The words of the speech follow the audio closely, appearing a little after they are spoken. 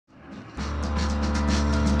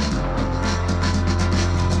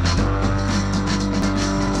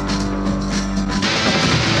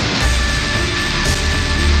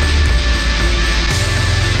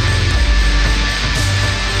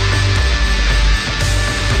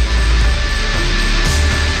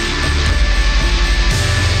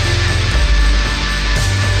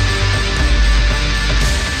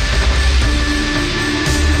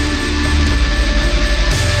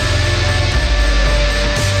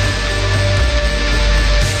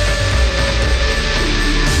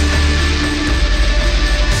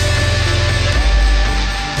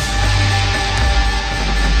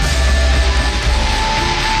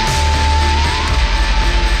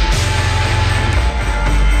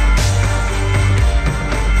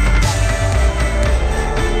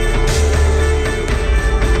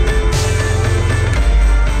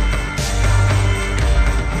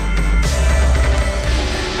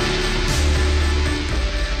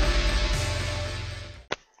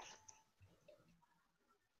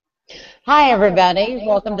Hi, everybody.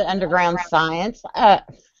 Welcome to Underground Science. I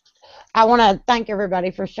want to thank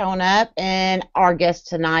everybody for showing up, and our guest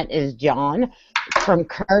tonight is John from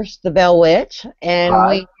Curse the Bell Witch, and Hi.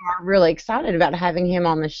 we are really excited about having him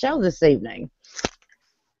on the show this evening.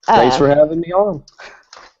 Thanks Uh, for having me on.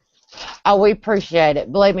 we appreciate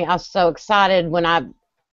it. Believe me, I was so excited when I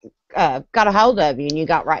got a hold of you, and you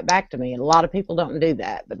got right back to me. And a lot of people don't do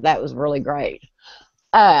that, but that was really great.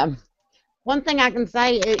 Um, One thing I can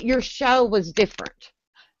say, your show was different.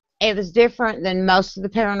 It was different than most of the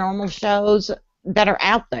paranormal shows that are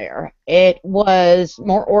out there. It was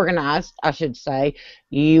more organized, I should say.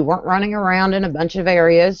 You weren't running around in a bunch of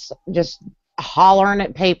areas just hollering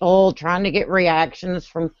at people, trying to get reactions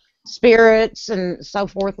from spirits and so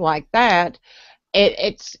forth like that.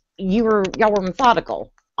 It's y'all were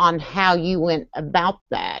methodical on how you went about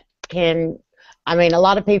that. I mean, a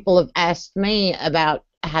lot of people have asked me about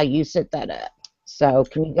how you set that up. So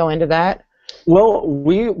can you go into that? Well,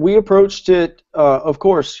 we approached it, of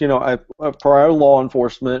course, prior law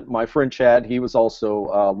enforcement. My friend Chad, he was also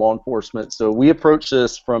law enforcement, so we approached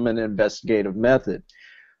this from an investigative method.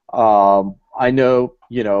 I know,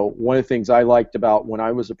 one of the things I liked about when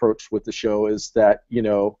I was approached with the show is that,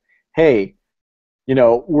 hey,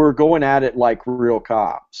 we're going at it like real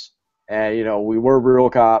cops. And, we were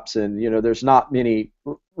real cops, and, there's not many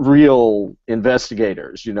real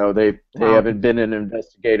investigators. They Wow. haven't been an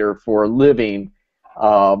investigator for a living,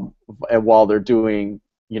 and while they're doing,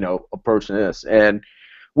 approaching this. And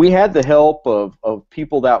we had the help of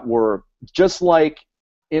people that were just like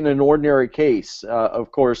in an ordinary case.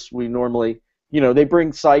 Of course, we normally, they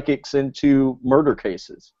bring psychics into murder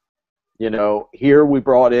cases. Here we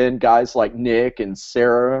brought in guys like Nick and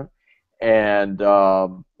Sarah and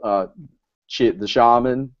the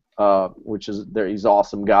shaman, which is there. He's an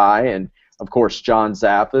awesome guy, and of course John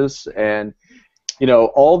Zappis, and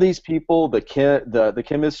all these people, the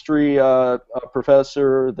chemistry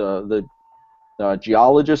professor, the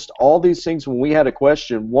geologist, all these things. When we had a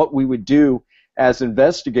question, what we would do as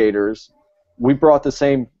investigators, we brought the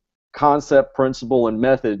same concept, principle, and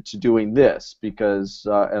method to doing this because,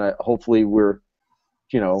 hopefully we're,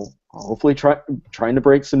 hopefully trying to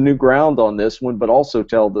break some new ground on this one, but also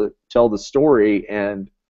tell the story and,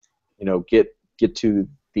 get to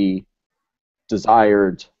the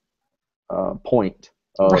desired point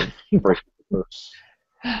of breaking the curse.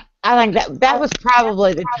 I think that was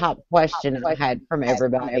probably the top question I had from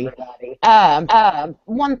everybody.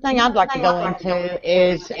 One thing I'd like to go into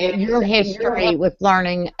is your history with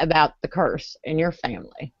learning about the curse in your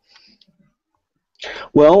family.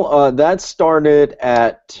 Well, that started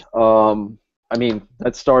at,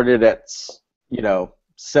 that started at,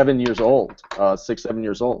 7 years old, 6, 7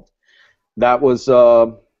 years old. That was,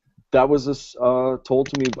 told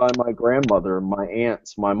to me by my grandmother, my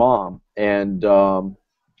aunts, my mom, and, that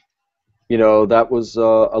was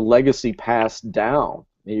a legacy passed down.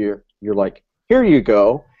 You're like, here you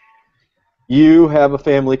go. You have a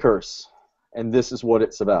family curse, and this is what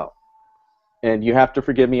it's about. And you have to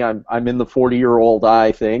forgive me. I'm in the 40-year-old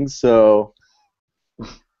eye thing, so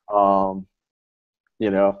um,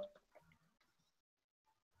 you know,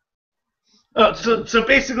 So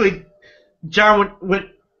basically, John, when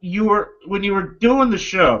you were doing the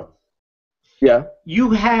show, yeah,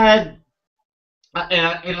 you had,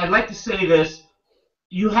 and I'd like to say this,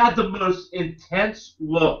 you had the most intense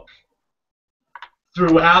look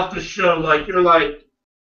throughout the show. Like you're like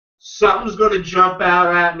something's going to jump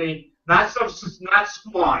out at me. Not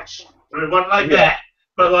squash. It wasn't like yeah. that.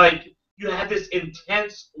 But like you had this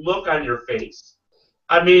intense look on your face.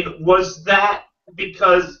 I mean, was that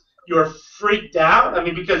because you were freaked out? I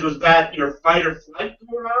mean, because was that your fight or flight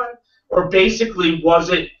going on? Or basically, was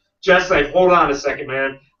it just like, hold on a second,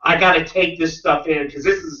 man, I got to take this stuff in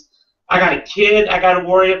because I got a kid I got to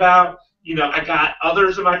worry about. I got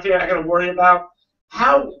others in my family I got to worry about.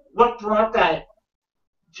 What brought that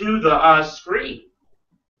to the screen?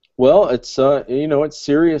 Well, it's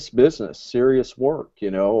serious business, serious work.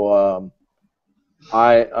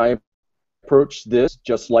 I approach this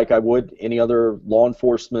just like I would any other law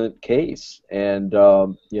enforcement case, and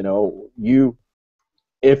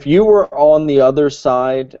if you were on the other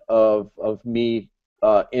side of me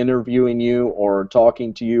interviewing you or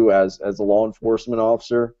talking to you as a law enforcement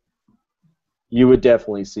officer, you would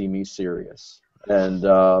definitely see me serious. And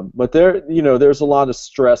but there's a lot of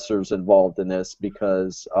stressors involved in this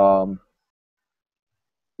because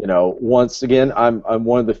once again, I'm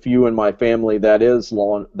one of the few in my family that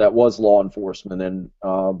was law enforcement and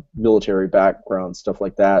military background, stuff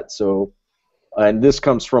like that. So, and this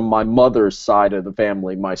comes from my mother's side of the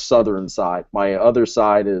family, my southern side. My other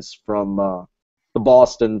side is from the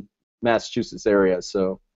Boston Massachusetts area.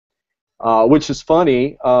 So, which is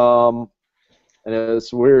funny, and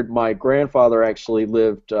it's weird. My grandfather actually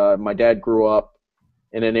lived. My dad grew up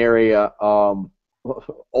in an area,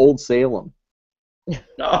 Old Salem,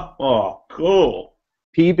 Oh, cool.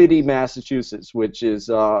 Peabody, Massachusetts, which is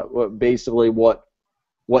basically what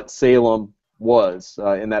Salem was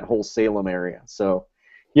in that whole Salem area. So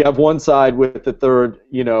you have one side with the third,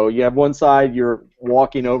 you have one side you're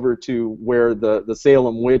walking over to where the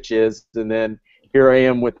Salem witch is, and then here I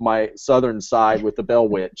am with my southern side with the Bell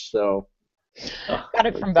Witch. So Got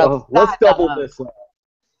it from both let's sides. double this up.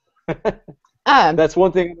 Um, That's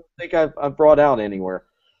one thing I don't think I've brought out anywhere.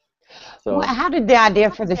 So how did the idea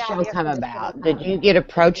for the show come about? Did you get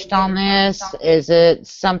approached on this? Is it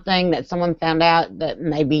something that someone found out that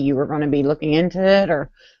maybe you were going to be looking into it, or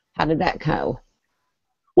how did that go?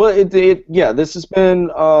 well, yeah, this has been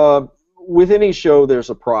with any show. There's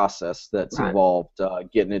a process that's Right. involved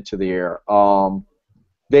getting it to the air.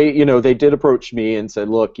 They did approach me and said,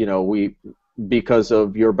 look, we, because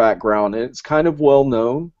of your background, and it's kind of well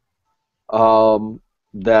known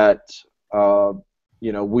that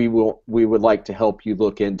we would like to help you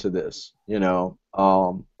look into this.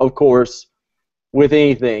 Of course, with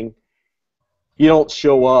anything, you don't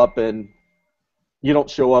show up with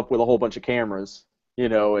a whole bunch of cameras,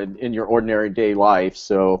 in your ordinary day life.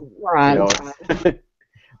 So, Right.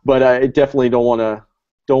 but I definitely don't want to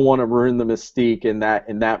ruin the mystique in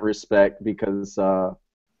that respect, because it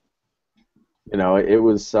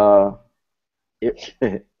was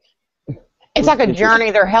It's like a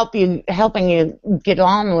journey they're helping you get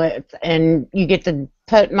on with, and you get to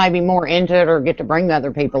put maybe more into it, or get to bring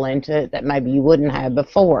other people into it that maybe you wouldn't have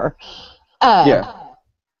before. Yeah.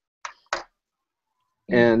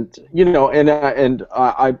 And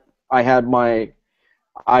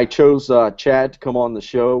I chose Chad to come on the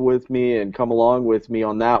show with me and come along with me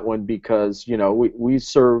on that one, because we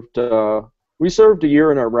served a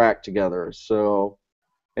year in Iraq together. So,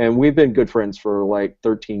 and we've been good friends for like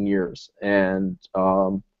 13 years, and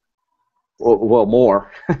well,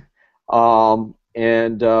 more.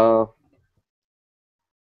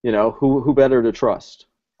 Who better to trust?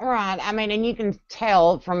 Right. I mean, and you can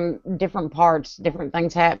tell from different parts, different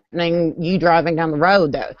things happening, you driving down the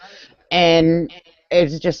road, though. And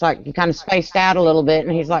it's just like you kind of spaced out a little bit,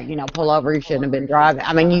 and he's like, pull over, you shouldn't have been driving.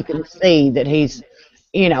 I mean, you can see that he's,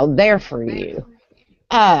 there for you.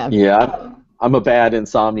 Yeah, I'm a bad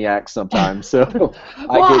insomniac sometimes, so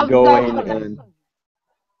I get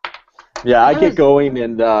going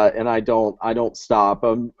and I don't stop.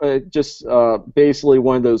 I'm just basically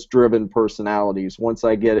one of those driven personalities. Once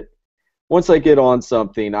I get on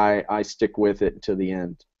something, I stick with it to the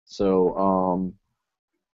end. So,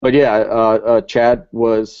 but yeah, Chad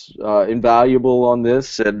was invaluable on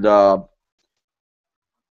this, and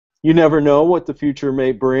you never know what the future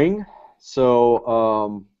may bring.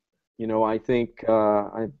 So, I think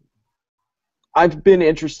I've been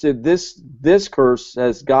interested. This curse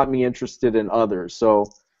has got me interested in others. So,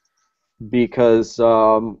 because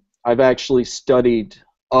I've actually studied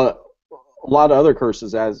a lot of other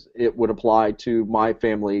curses as it would apply to my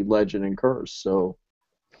family legend and curse. So,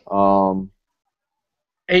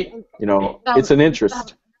 it's an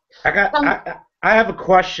interest. I have a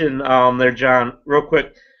question there, John, real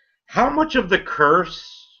quick. How much of the curse,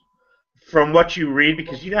 from what you read,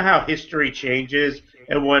 because you know how history changes,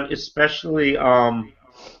 and especially when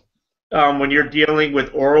you're dealing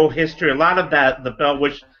with oral history, a lot of that, the Bell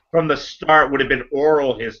Witch from the start would have been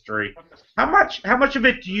oral history. How much of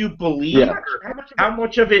it do you believe? Yeah. Or how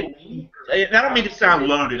much of it? I don't mean to sound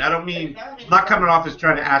loaded. I'm not coming off as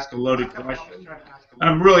trying to ask a loaded question.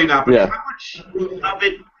 I'm really not. But Yeah. how much of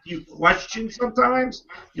it do you question sometimes,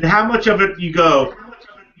 and how much of it you go,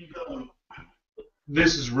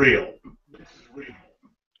 this is real?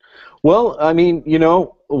 Well, I mean,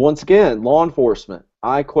 once again, law enforcement,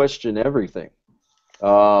 I question everything.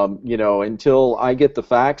 Until I get the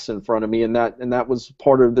facts in front of me, and that was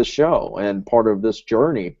part of the show, and part of this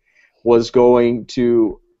journey was going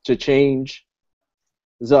to change.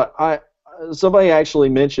 Somebody actually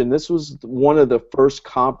mentioned this was one of the first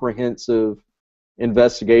comprehensive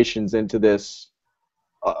investigations into this,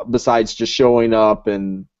 besides just showing up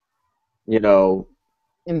and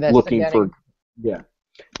looking for. Yeah,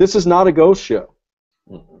 this is not a ghost show.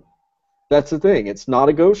 That's the thing. It's not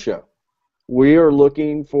a ghost show. We are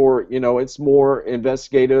looking for, it's more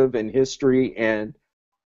investigative and history and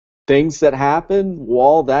things that happen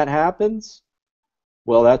while that happens.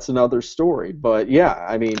 Well, that's another story. But yeah,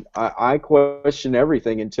 I mean, I question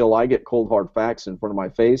everything until I get cold hard facts in front of my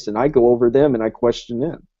face, and I go over them and I question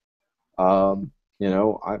them.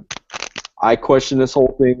 I question this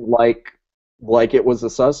whole thing like it was a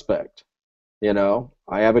suspect. You know,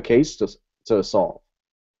 I have a case to solve,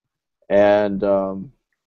 and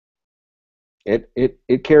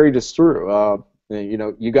it carried us through. You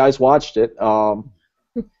know, you guys watched it.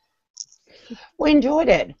 We enjoyed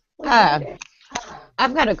it.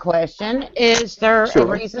 I've got a question. Is there a Sure.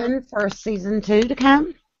 reason for season 2 to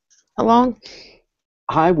come along?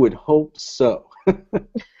 I would hope so.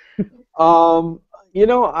 You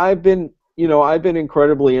know, I've been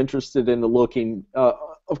incredibly interested in looking.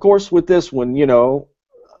 Of course, with this one, you know,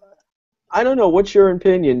 I don't know. What's your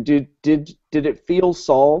opinion? Did it feel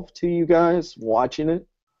solved to you guys watching it?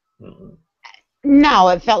 No,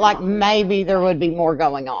 it felt like maybe there would be more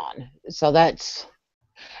going on. So that's.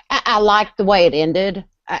 I liked the way it ended.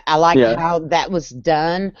 I liked Yeah. how that was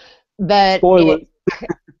done, but Spoiler.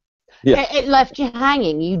 Yeah. it left you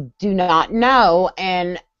hanging. You do not know,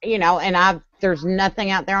 and you know, and there's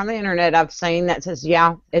nothing out there on the internet I've seen that says,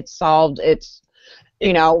 yeah, it's solved. It's,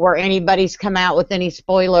 you know, where anybody's come out with any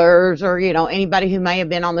spoilers, or you know, anybody who may have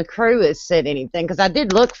been on the crew has said anything, because I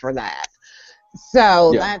did look for that.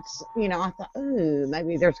 So Yeah. that's, you know, I thought, ooh,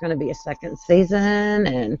 maybe there's going to be a second season,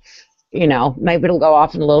 and you know, maybe it'll go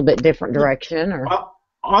off in a little bit different direction. Or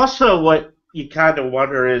Also, what you kind of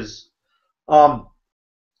wonder is,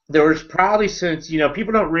 there was probably, since, you know,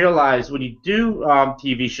 people don't realize when you do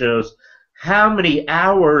TV shows how many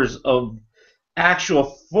hours of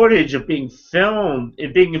actual footage of being filmed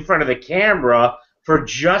and being in front of the camera for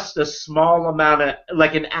just a small amount of,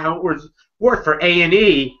 like, an hour's worth for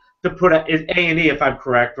A&E to put A&E, if I'm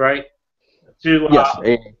correct, right? To Yes.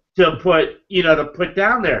 to put, you know, to put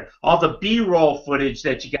down there all the B-roll footage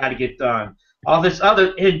that you got to get done, all this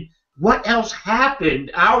other, and what else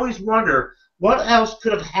happened? I always wonder what else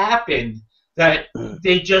could have happened that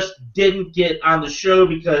they just didn't get on the show,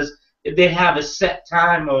 because they have a set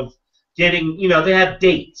time of getting, you know, they have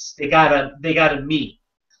dates they gotta meet.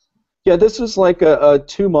 Yeah, this was like a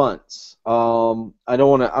 2 months. I don't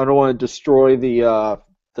want to destroy the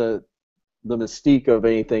mystique of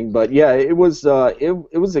anything, but yeah, it was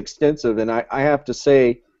extensive, and I have to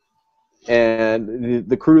say, and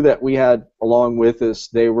the crew that we had along with us,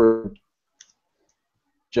 they were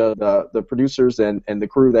just the producers and the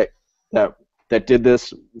crew that did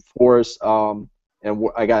this for us. And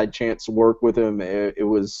I got a chance to work with them. It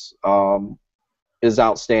was is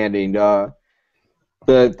outstanding. The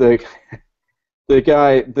the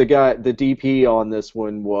guy, the DP on this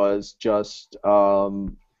one was just.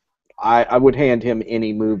 I would hand him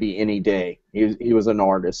any movie any day. He was an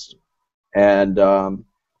artist, and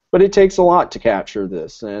but it takes a lot to capture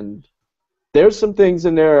this, and there's some things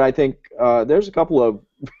in there. I think there's a couple of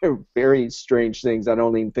very strange things I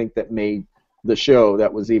don't even think that made the show.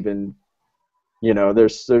 That was even, you know,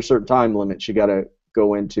 there's certain time limits you got to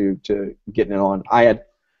go into to getting it on. I had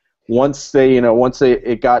once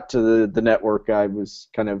it got to the network, I was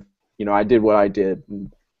kind of, you know, I did what I did,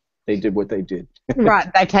 and they did what they did.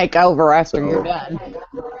 right, they take over after So, you're done.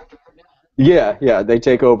 yeah, they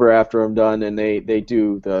take over after I'm done, and they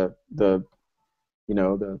do the you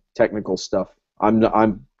know, the technical stuff. I'm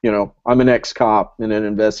an ex-cop and an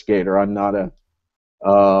investigator. I'm not a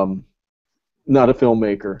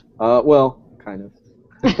filmmaker. Well, kind of.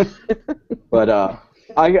 But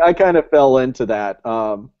I kind of fell into that.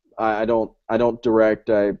 I don't direct.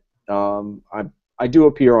 I do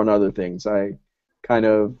appear on other things. I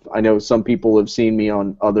know some people have seen me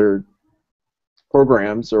on other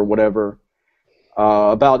programs or whatever.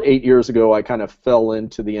 About 8 years ago, I kind of fell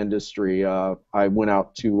into the industry. I went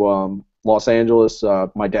out to Los Angeles.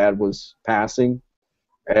 My dad was passing,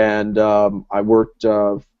 and I worked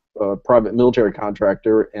a private military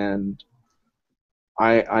contractor, and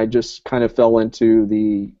I just kind of fell into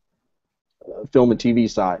the film and TV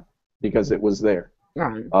side because it was there.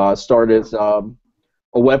 Right. Started as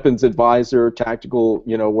a weapons advisor, tactical,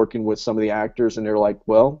 you know, working with some of the actors, and they're like,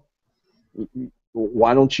 well,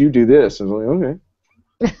 why don't you do this? I was like,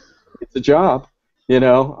 okay, it's a job. You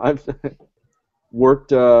know, I've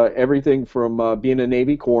worked everything from being a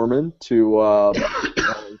Navy corpsman to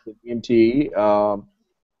EMT,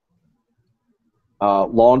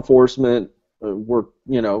 law enforcement, work,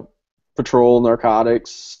 you know, patrol,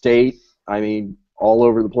 narcotics, state. I mean, all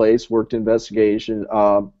over the place. Worked investigation.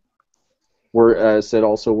 Said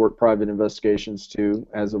also worked private investigations too,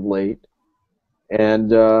 as of late. And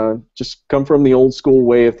just come from the old school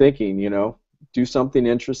way of thinking, you know, do something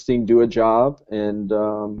interesting, do a job, and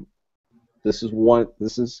this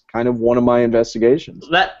is kind of one of my investigations.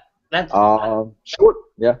 That's Sure.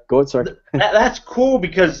 Yeah, go ahead, sorry. that's cool,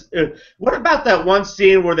 because what about that one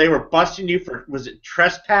scene where they were busting you for, was it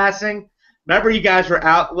trespassing? Remember, you guys were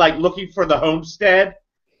out like looking for the homestead.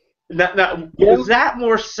 Now, Yeah. was that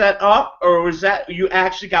more set up, or was that you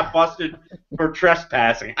actually got busted for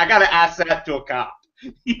trespassing? I got to ask that to a cop.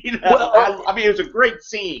 Well, I mean, it was a great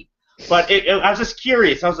scene, but I was just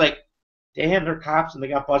curious. I was like, damn, they're cops and they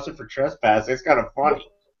got busted for trespassing. It's kind of funny,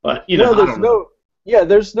 but well, I don't know.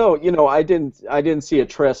 there's no, I didn't see a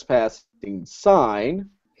trespassing sign,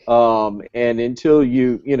 and until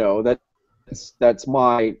that's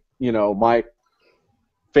my, my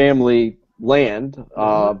family land,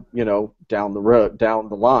 down the road, down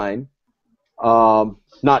the line,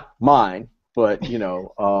 not mine, but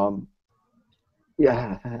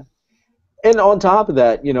yeah. And on top of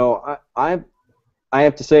that, I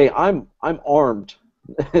have to say I'm armed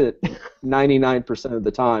 99% of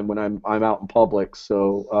the time when I'm out in public.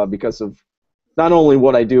 So because of not only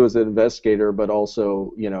what I do as an investigator, but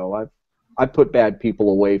also I've put bad people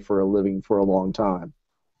away for a living for a long time.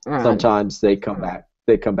 Right. Sometimes they come back.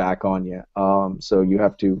 They come back on you. So you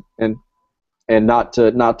have to and not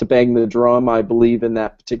to bang the drum. I believe in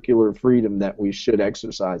that particular freedom that we should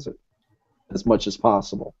exercise it as much as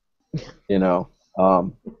possible. Not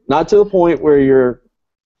to the point where you're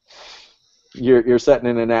sitting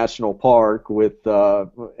in a national park with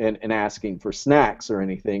and asking for snacks or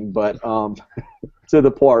anything, but to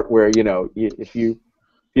the part where if you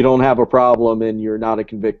don't have a problem and you're not a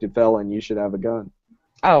convicted felon, you should have a gun.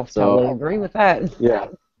 Oh, totally agree with that. Yeah,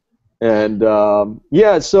 and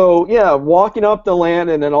walking up the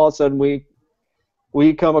land, and then all of a sudden we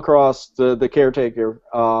come across the caretaker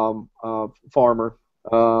farmer.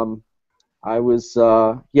 I was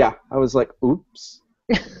like, oops.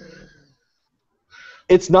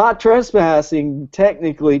 It's not trespassing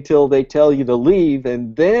technically till they tell you to leave,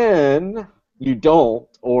 and then you don't,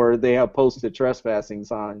 or they have posted trespassing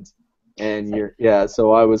signs, and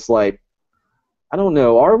so I was like, I don't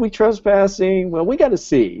know, are we trespassing? Well, we got to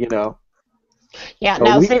see, Yeah, So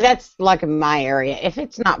no, we- see, that's like in my area. If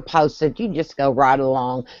it's not posted, you just go right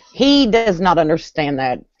along. He does not understand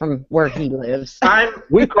that from where he lives. I'm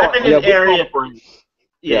in an area.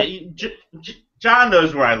 Yeah, John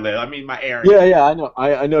knows where I live. I mean, my area. Yeah, I know.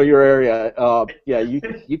 I know your area.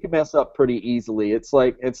 You can mess up pretty easily. It's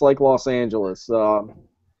like Los Angeles.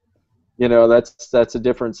 That's a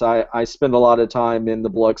difference. I spend a lot of time in the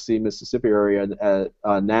Biloxi, Mississippi area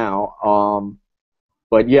now.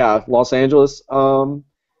 But yeah, Los Angeles.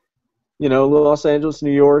 Los Angeles,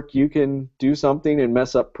 New York. You can do something and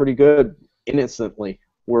mess up pretty good innocently.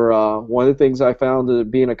 Where one of the things I found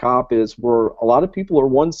being a cop is where a lot of people are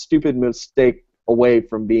one stupid mistake away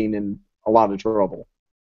from being in a lot of trouble,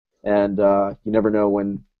 and you never know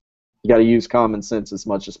when. You got to use common sense as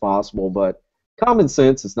much as possible, but common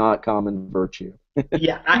sense is not common virtue.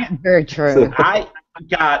 Yeah, Very true. I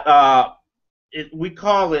got we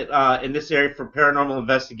call it in this area for paranormal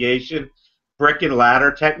investigation brick and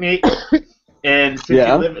ladder technique. And since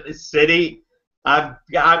you live in the city, I'm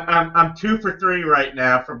 2 for 3 right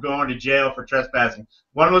now from going to jail for trespassing.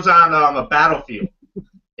 One was on a battlefield,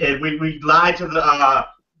 and we lied to the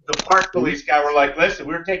park police guy. We're like, listen,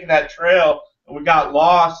 we were taking that trail and we got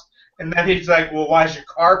lost. And then he's like, well, why is your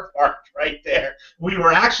car parked right there? We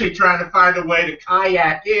were actually trying to find a way to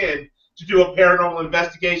kayak in to do a paranormal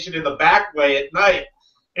investigation in the back way at night.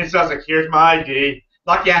 And so I was like, here's my ID.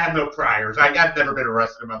 Lucky I have no priors. I've never been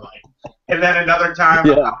arrested in my life. And then another time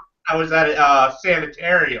I was at a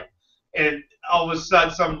sanitarium, and all of a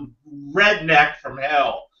sudden some redneck from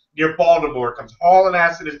hell near Baltimore comes hauling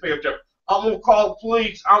ass in his pickup truck. I'm going to call the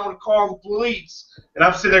police. I'm going to call the police. And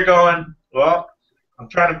I'm sitting there going, well, I'm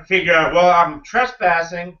trying to figure out, well, I'm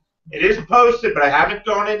trespassing. It isn't posted, but I haven't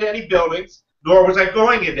gone into any buildings, nor was I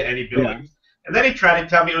going into any buildings. Yeah. And then he tried to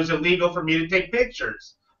tell me it was illegal for me to take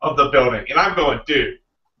pictures of the building. And I'm going, dude,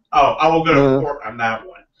 I will go to court on that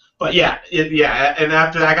one. But yeah, and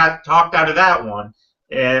after that, I got talked out of that one,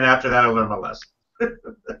 and after that, I learned my lesson.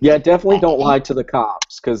 Yeah, definitely don't lie to the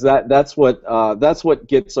cops, because that's what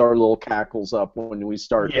gets our little cackles up when we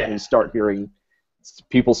start hearing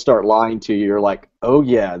people start lying to you. You're like, oh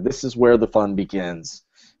yeah, this is where the fun begins.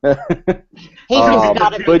 He just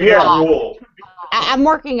got to be taught. I'm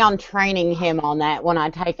working on training him on that when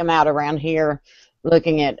I take him out around here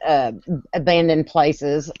looking at abandoned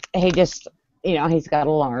places. He just, he's got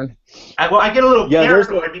to learn. I get a little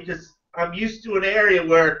paranoid because I'm used to an area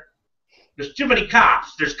where there's too many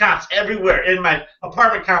cops. There's cops everywhere. In my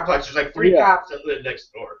apartment complex, there's like 3 cops that live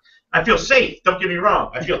next door. I feel safe. Don't get me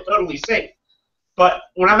wrong. I feel totally safe. But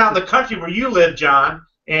when I'm out in the country where you live, John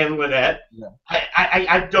and Lynette,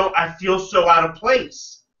 I feel so out of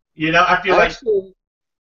place. I feel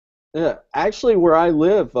actually, where I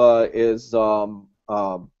live is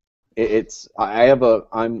it's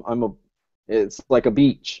like a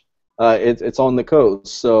beach. It's on the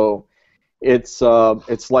coast, so it's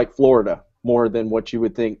like Florida more than what you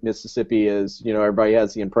would think Mississippi is. You know, everybody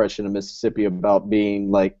has the impression of Mississippi about being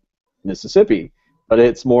like Mississippi, but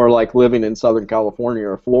it's more like living in Southern California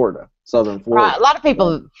or Florida, Southern Right. Florida. A lot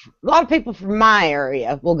of people from my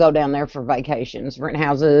area will go down there for vacations, rent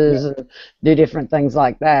houses, and do different things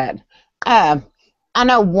like that. Uh, I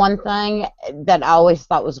know one thing that I always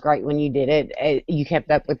thought was great when you did it. You kept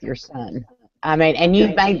up with your son. I mean, and you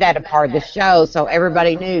made that a part of the show, so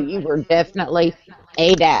everybody knew you were definitely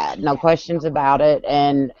a dad, no questions about it.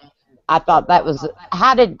 And I thought that was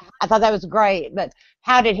I thought that was great. But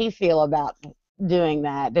how did he feel about doing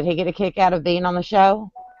that? Did he get a kick out of being on the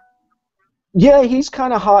show? Yeah, he's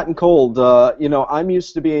kind of hot and cold. You know, I'm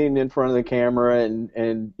used to being in front of the camera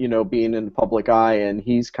and you know being in the public eye, and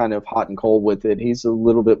he's kind of hot and cold with it. He's a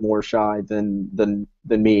little bit more shy than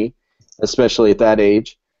me, especially at that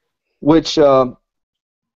age. Which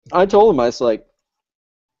I told him, I was like,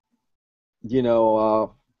 you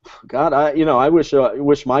know, God, I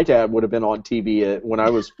wish my dad would have been on TV when I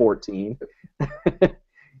was 14.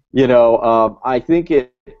 You know, I think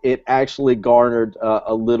it actually garnered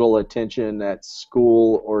a little attention at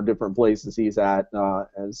school or different places he's at,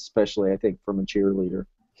 especially I think from a cheerleader.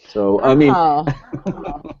 So I mean,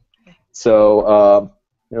 so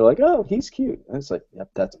they're like, oh, he's cute. I was like, yep,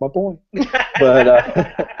 that's my boy. But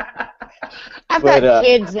I've got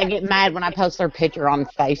kids that get mad when I post their picture on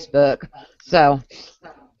Facebook. So.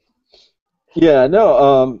 Yeah,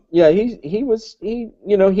 no, yeah, he was in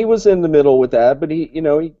the middle with that, but he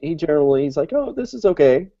generally he's like, oh, this is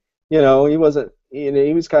okay. You know, he wasn't,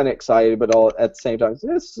 he was kind of excited, but all at the same time,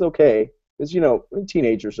 this is okay, because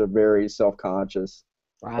teenagers are very self-conscious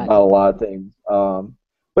about a lot of things.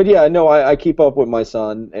 But yeah, no, I keep up with my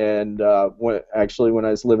son, and when I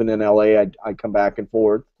was living in LA, I'd come back and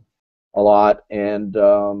forth a lot, and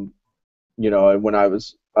when I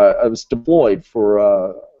was deployed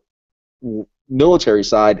for military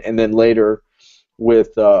side, and then later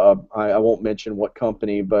with I won't mention what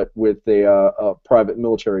company, but with a private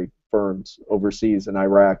military firms overseas in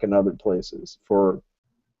Iraq and other places for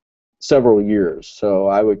several years. So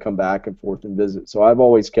I would come back and forth and visit. So I've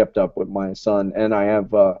always kept up with my son, and I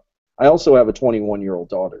also have a 21-year-old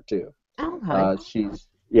daughter too. Okay.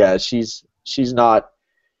 She's not.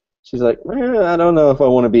 She's like, I don't know if I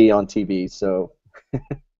want to be on TV. So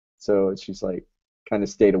so she's like, kind of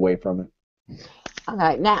stayed away from it.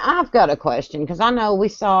 Okay, now I've got a question because I know we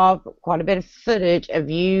saw quite a bit of footage of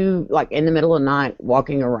you like in the middle of the night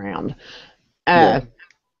walking around. And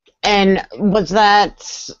was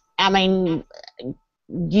that, I mean,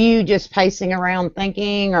 you just pacing around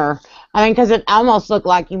thinking, or, I mean, because it almost looked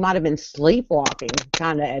like you might have been sleepwalking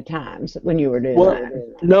kind of at times when you were doing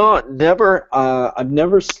that. No, never. I've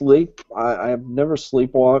never I've never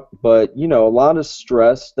sleepwalked, but a lot of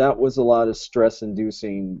stress. That was a lot of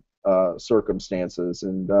stress-inducing circumstances,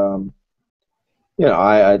 and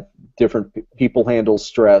I different people handle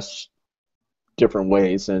stress different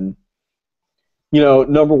ways, and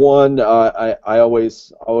number one, I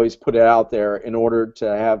always put it out there. In order to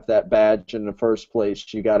have that badge in the first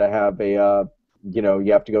place, you got to have you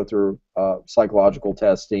have to go through psychological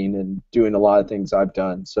testing and doing a lot of things I've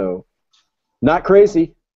done. So, not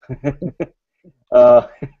crazy.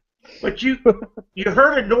 But you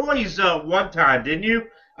heard a noise one time, didn't you?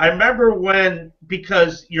 I remember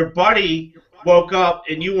because your buddy woke up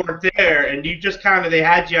and you weren't there, and you just they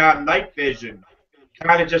had you on night vision,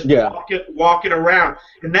 kind of just walking around,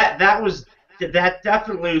 and that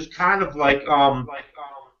definitely was kind of like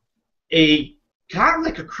a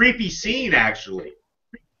creepy scene, actually.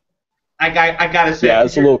 I gotta say. Yeah,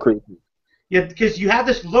 it's a little creepy. Yeah, because you have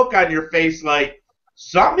this look on your face like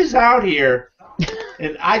something is out here.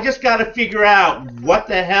 And I just got to figure out what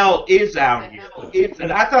the hell is out here.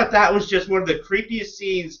 And I thought that was just one of the creepiest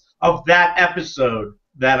scenes of that episode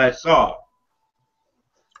that I saw.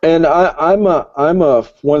 And I'm one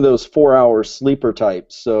of those 4-hour sleeper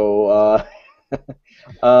types. So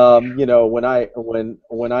when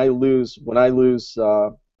I lose,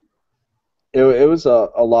 it was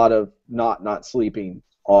a lot of not sleeping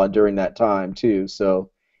during that time too. So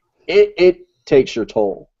it takes your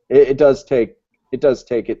toll. It does take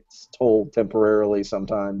its toll temporarily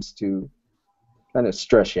sometimes to kind of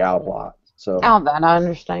stress you out a lot. So. Oh, that I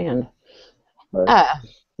understand.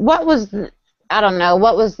 What was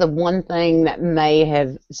the one thing that may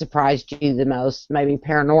have surprised you the most, maybe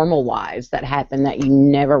paranormal-wise, that happened that you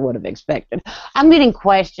never would have expected? I'm getting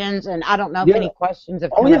questions, and I don't know if any questions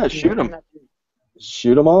have come up. Shoot them.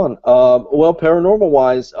 Shoot them on. Well,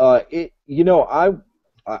 paranormal-wise,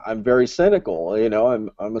 I'm very cynical. You know,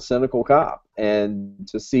 I'm a cynical cop, and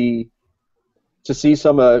to see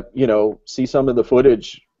some see some of the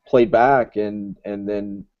footage played back, and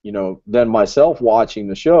then then myself watching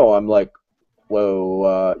the show, I'm like,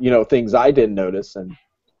 whoa, things I didn't notice, and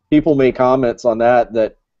people make comments on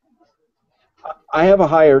that I have a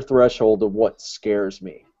higher threshold of what scares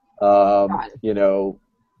me. You know,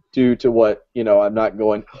 due to what, I'm not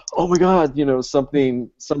going, oh my God,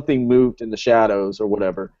 something moved in the shadows or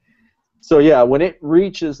whatever. So yeah, when it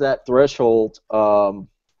reaches that threshold, uh,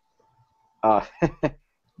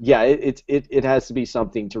 yeah, it has to be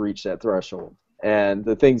something to reach that threshold. And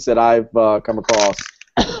the things that I've come across,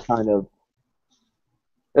 kind of,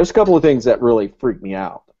 there's a couple of things that really freak me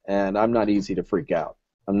out, and I'm not easy to freak out.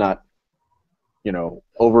 I'm not,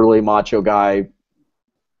 overly macho guy.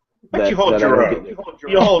 But you hold your own.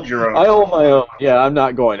 You hold your own. I hold my own. Yeah, I'm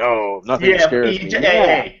not going, oh, nothing scares me.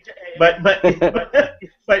 Hey, but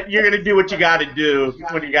but you're gonna do what you got to do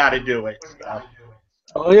when you got to do it. So.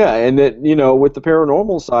 Oh yeah, and that with the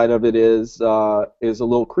paranormal side of it is a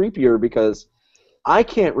little creepier, because I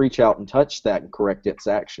can't reach out and touch that and correct its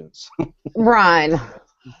actions. Right.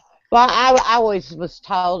 Well, I always was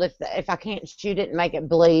told if I can't shoot it and make it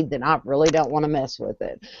bleed, then I really don't want to mess with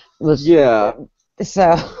it. Yeah.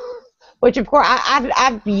 So, which of course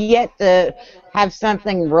I've yet to have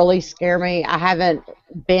something really scare me. I haven't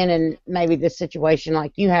been in maybe this situation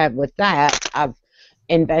like you have with that. I've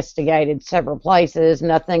investigated several places,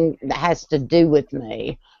 nothing that has to do with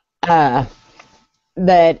me. But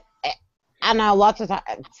I know lots of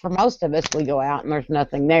times, for most of us, we go out and there's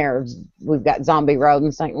nothing there. We've got Zombie Road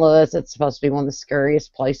in St. Louis. It's supposed to be one of the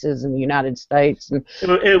scariest places in the United States. And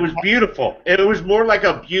it was beautiful. It was more like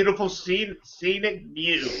a beautiful scenic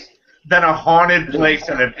view than a haunted place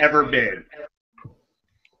that I've ever been.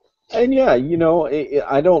 And yeah,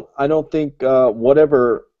 I don't think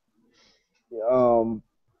whatever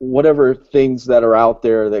things that are out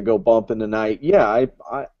there that go bump in the night. Yeah, I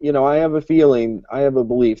have a feeling, I have a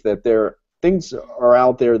belief that things are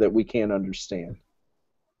out there that we can't understand.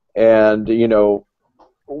 And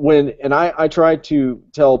I try to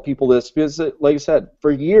tell people this because, like I said, for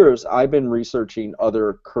years I've been researching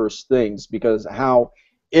other cursed things, because how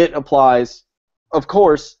it applies, of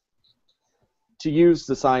course, to use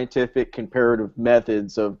the scientific comparative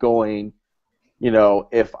methods of going,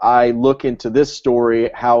 if I look into this story,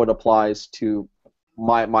 how it applies to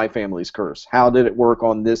my family's curse. How did it work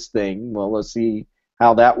on this thing? Well, let's see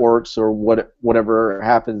how that works, or whatever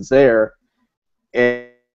happens there. And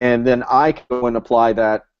then I can go and apply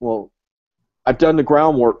that. Well, I've done the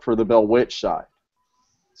groundwork for the Bell Witch side.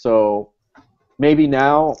 So maybe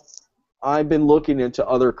now I've been looking into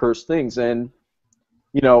other cursed things. And,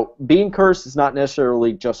 being cursed is not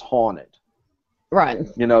necessarily just haunted. right.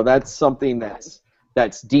 That's something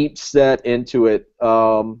that's deep set into it.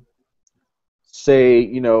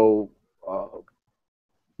 Say,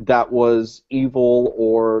 that was evil,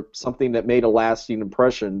 or something that made a lasting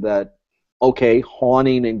impression, that, okay,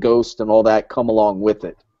 haunting and ghost and all that come along with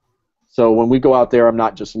it. So when we go out there, I'm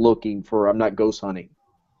not just I'm not ghost hunting.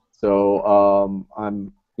 So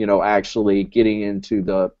I'm, actually getting into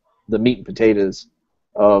the meat and potatoes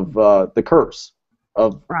of the curse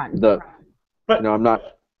of the. But I'm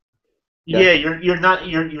not. Yeah, you're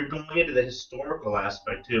going into the historical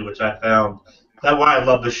aspect too, which I found. That's why I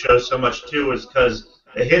love the show so much too, is because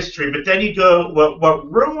the history. But then you go,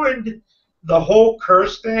 what ruined the whole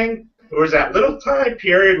curse thing was that little time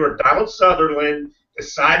period where Donald Sutherland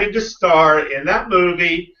decided to star in that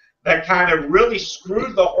movie that kind of really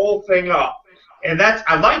screwed the whole thing up. And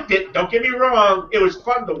I liked it. Don't get me wrong, it was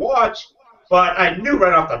fun to watch, but I knew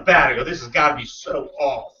right off the bat, I go, this has got to be so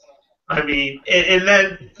off. I mean, and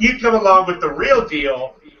then you come along with the real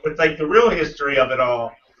deal, with like the real history of it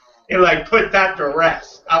all, and like put that to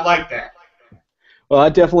rest. I like that. Well, I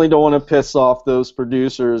definitely don't want to piss off those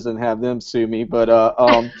producers and have them sue me, but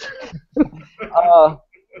Blame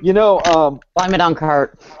it on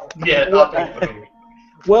Kurt. Yeah.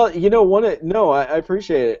 Well, I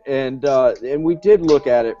appreciate it, and we did look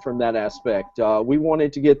at it from that aspect. We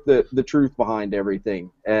wanted to get the truth behind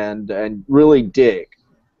everything, and really dig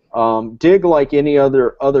like any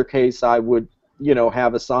other case I would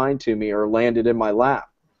have assigned to me or landed in my lap.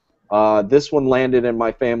 This one landed in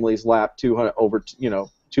my family's lap 200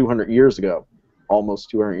 years ago,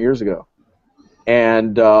 almost 200 years ago,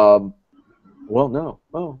 and over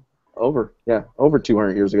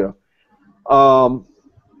 200 years ago.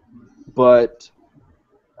 But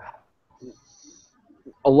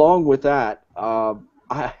along with that,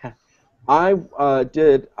 I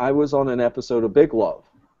was on an episode of Big Love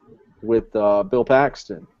with Bill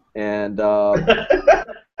Paxton, And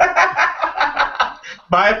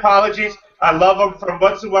my apologies. I love him from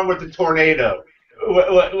what's the one with the tornado?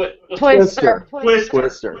 Twister.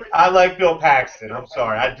 Twister. I like Bill Paxton. I'm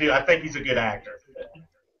sorry. I do. I think he's a good actor.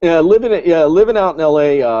 Yeah, living out in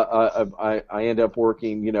LA, I end up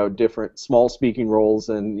working, different small speaking roles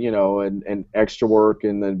and and extra work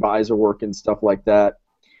and advisor work and stuff like that.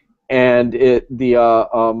 And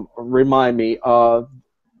remind me, the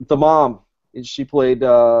mom, she played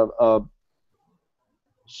John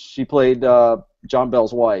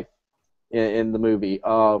Bell's wife in the movie.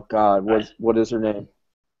 Oh God, what is her name?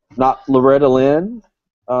 Not Loretta Lynn.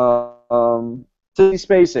 Sissy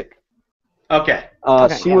Spacek. Okay.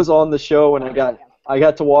 She was on the show, and I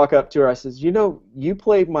got to walk up to her. I says, you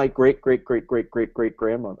played my great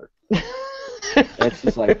grandmother. And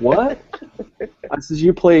she's like, what? I says,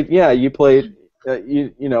 you played. I'm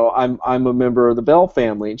a member of the Bell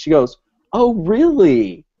family. And she goes, oh,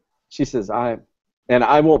 really? She says, and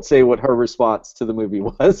I won't say what her response to the movie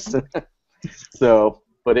was. So,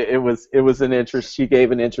 but it was an interest. She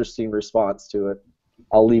gave an interesting response to it.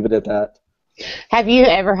 I'll leave it at that. Have you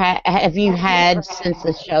had, since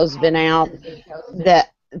the show's been out, the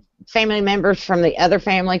family members from the other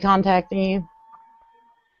family contacting you?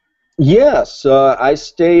 Yes, I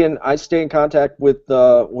stay in contact with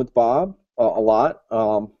Bob a lot.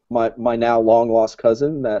 My now long lost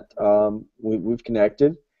cousin that we've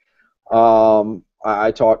connected.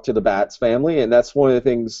 I talked to the Batts family, and that's one of the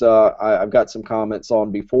things I've got some comments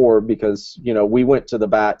on before, because we went to the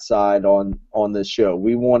Bat side on this show.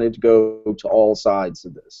 We wanted to go to all sides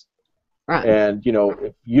of this, right? And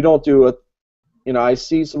if you don't do it, I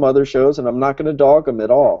see some other shows, and I'm not going to dog them at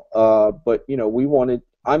all. But we wanted.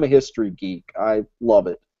 I'm a history geek. I love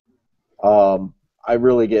it. I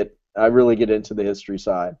really get into the history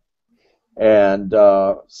side, and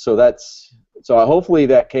so hopefully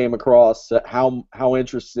that came across how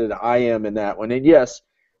interested I am in that one. And yes,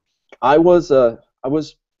 I was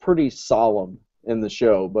pretty solemn in the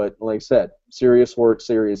show, but like I said, serious work,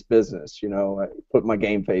 serious business. I put my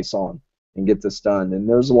game face on and get this done, and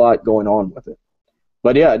there's a lot going on with it.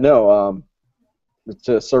 But yeah, no.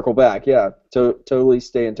 To circle back, yeah, totally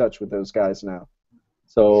stay in touch with those guys now.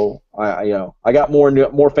 So I got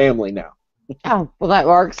more family now. Oh, well, that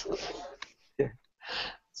works. Yeah.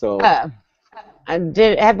 So.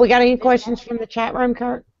 Have we got any questions from the chat room,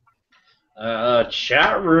 Kurt?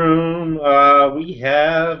 Chat room. We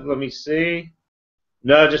have. Let me see.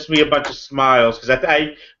 No, just me a bunch of smiles,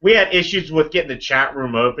 because we had issues with getting the chat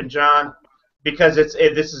room open, John, because this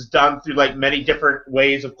is done through like many different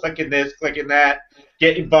ways of clicking this, clicking that,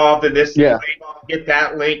 get involved in this link, get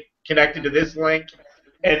that link connected to this link,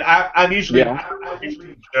 and I'm usually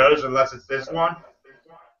shows unless it's this one,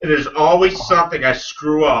 and there's always something I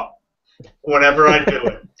screw up whenever I do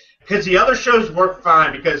it, because the other shows work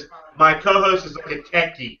fine, because my co-host is like a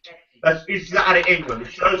tech geek. He's out of England. The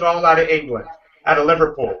show's all out of England, out of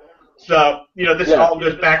Liverpool. So this all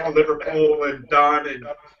goes back to Liverpool and done, and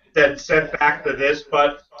then sent back to this.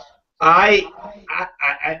 But I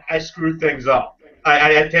screw things up.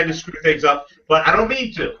 I tend to screw things up, but I don't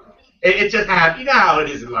mean to. It just happens. You know how it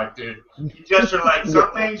is in life, dude. You just are like,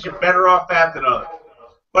 some things you're better off at than others.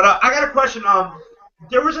 But I got a question.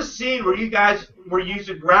 There was a scene where you guys were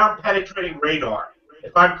using ground-penetrating radar,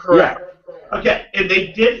 if I'm correct. Yeah. Okay, and they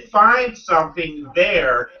did find something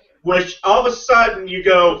there, which all of a sudden you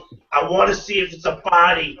go, I want to see if it's a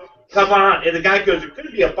body. Come on. And the guy goes, it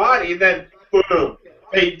could be a body, and then boom.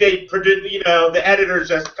 They produced, the editors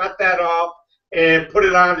just cut that off and put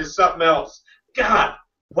it on to something else. God,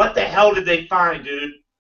 what the hell did they find, dude?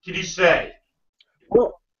 Can you say?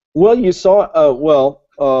 Well, you saw,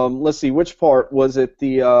 let's see, which part was it?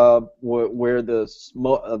 The where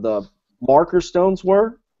the marker stones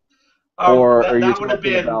were, or are you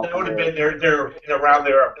talking about? That would have been their around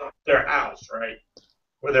their house, right?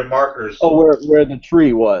 Where their markers. Oh, where the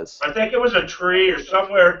tree was. I think it was a tree or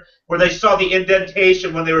somewhere where they saw the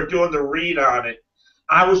indentation when they were doing the read on it.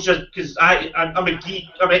 I was just, because I'm a geek.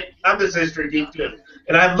 I'm this history geek too,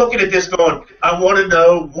 and I'm looking at this going, I want to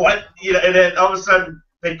know what and then all of a sudden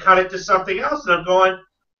they cut it to something else, and I'm going,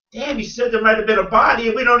 damn, he said there might have been a body,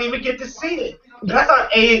 and we don't even get to see it. And I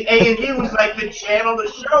thought A&U was like the channel to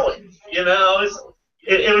show it.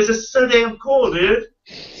 It was just so damn cool, dude.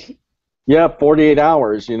 Yeah, 48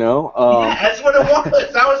 hours, yeah, that's what it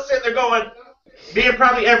was. I was sitting there going, me and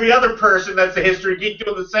probably every other person that's a history geek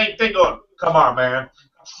doing the same thing, going, come on, man.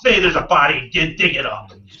 Say there's a body, dig it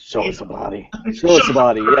up. Show us a body. Show us a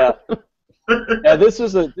body, yeah. Yeah, this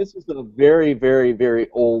is a very, very, very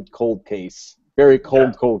old cold case. Very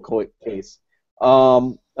cold case.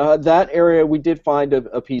 That area, we did find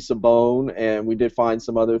a piece of bone, and we did find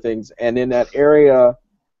some other things. And in that area,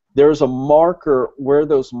 there's a marker where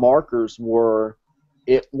those markers were.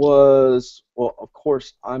 It was, well, of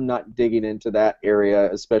course, I'm not digging into that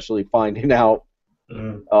area, especially finding out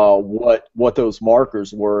what those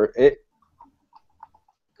markers were. It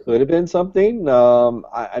could have been something.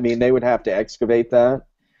 I mean, they would have to excavate that.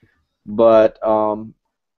 But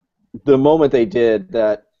the moment they did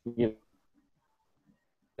that,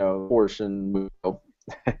 portion,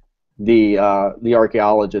 the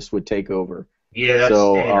archaeologists would take over. Yeah, that's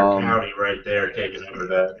So, Stanger County right there, taking over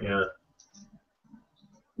that. Yeah.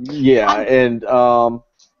 Yeah, and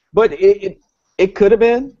but it could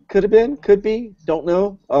be, don't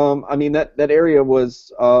know. I mean, that area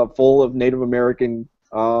was full of Native American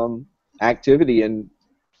activity, and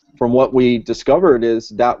from what we discovered is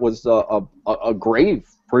that was a grave,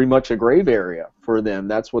 pretty much a grave area for them.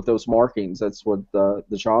 That's what those markings. That's what the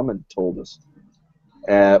shaman told us.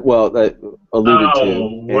 Well, that alluded to.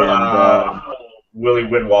 And Willie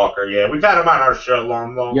Windwalker. Yeah, we've had him on our show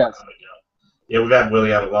long time ago. Yeah, we've had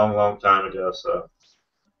Willie on a long time ago. So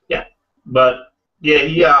yeah, but yeah,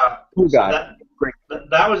 he cool guy.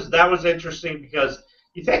 That was interesting because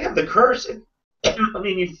you think of the curse. And, I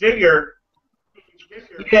mean, you figure.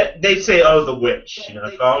 Yeah, they say, "Oh, the witch."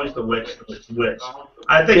 It's always the witch. The witch.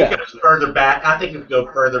 I think it goes further back. I think it goes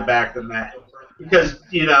further back than that because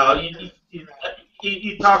you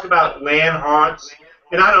talk about land haunts,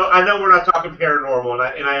 and I know we're not talking paranormal,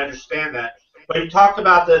 and I understand that, but you talk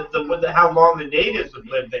about how long the natives have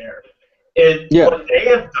lived there, and what they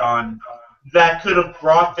have done that could have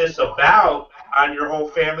brought this about on your whole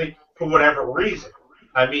family for whatever reason.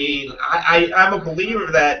 I mean, I'm a believer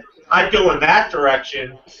that I'd go in that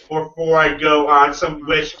direction before I go on some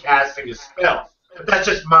witch casting a spell. But that's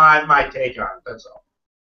just my take on it. That's all.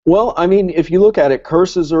 Well, I mean, if you look at it,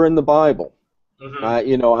 curses are in the Bible.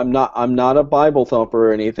 Mm-hmm. I'm not a Bible thumper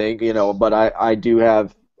or anything, but I do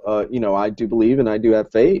have, I do believe and I do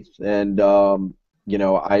have faith, and I'm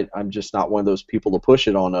just not one of those people to push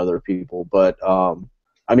it on other people. But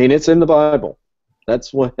I mean, it's in the Bible.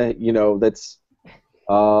 That's what that's.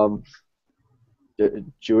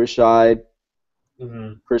 Jewish side,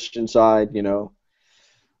 Christian side,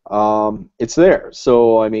 it's there.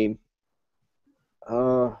 So I mean,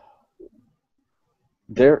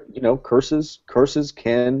 curses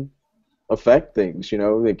can affect things.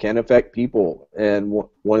 They can affect people, and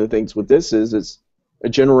one of the things with this is it's a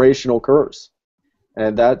generational curse,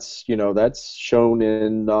 and that's shown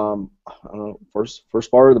in I don't know,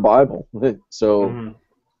 first part of the Bible. So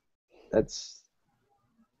that's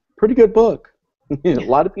a pretty good book. A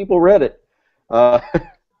lot of people read it. But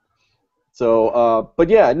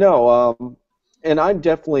yeah, no, and I'm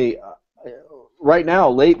definitely, right now,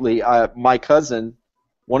 lately, my cousin,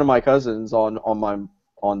 one of my cousins on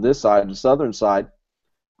this side, the southern side,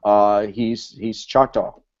 he's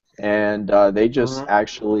Choctaw, and they just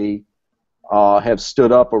actually have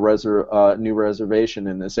stood up a new reservation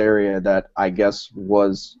in this area that I guess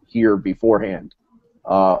was here beforehand,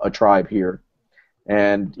 a tribe here.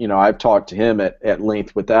 And, I've talked to him at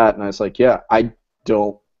length with that, and I was like, yeah, I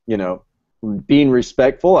don't, being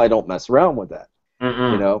respectful, I don't mess around with that.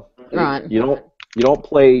 Right. You don't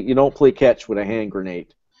play catch with a hand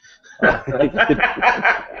grenade. Kurt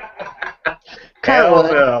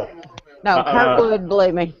would. No, Kurt would,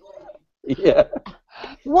 believe me. Yeah.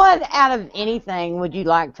 What out of anything would you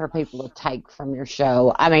like for people to take from your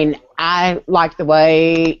show? I mean, I like the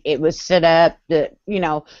way it was set up, that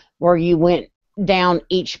where you went down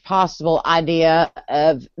each possible idea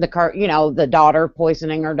of the daughter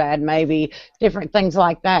poisoning her dad, maybe different things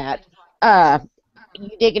like that. You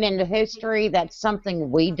digging into history, that's something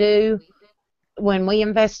we do when we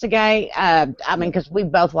investigate. I mean, because we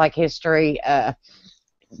both like history,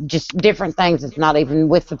 just different things. It's not even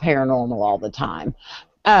with the paranormal all the time.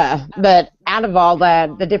 But out of all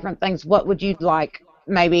that, the different things, what would you like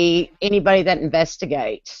maybe anybody that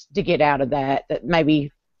investigates to get out of that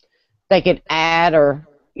maybe they could add, or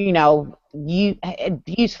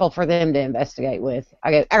useful for them to investigate with?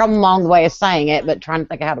 I'm a long way of saying it, but trying to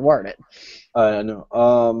think of how to word it. No.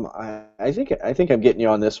 I think I'm getting you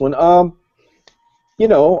on this one.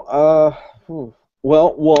 Well,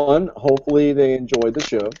 one, hopefully they enjoyed the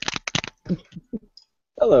show.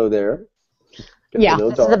 Hello there. Yeah,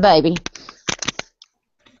 this is the baby.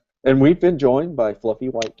 And we've been joined by Fluffy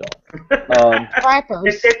White Dog.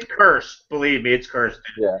 It's cursed. Believe me, it's cursed.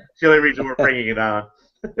 Yeah. It's the only reason we're bringing it on.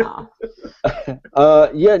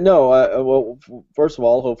 Yeah, no. Well, first of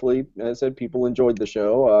all, hopefully, as I said, people enjoyed the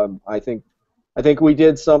show. I think I think we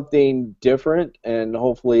did something different, and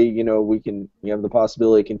hopefully, we have the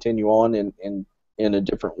possibility to continue on in a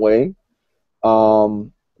different way.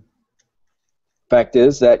 Um, Fact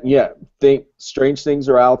is that, yeah, strange things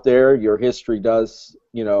are out there. Your history does,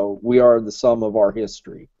 we are the sum of our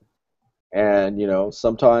history. And,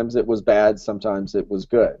 sometimes it was bad, sometimes it was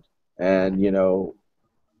good. And, you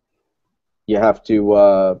have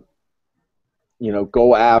to,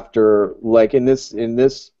 go after, like in this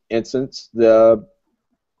instance,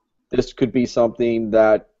 this could be something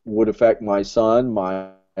that would affect my son, my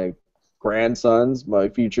grandsons, my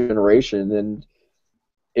future generation, and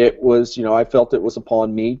it was, I felt it was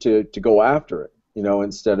upon me to go after it,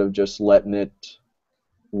 instead of just letting it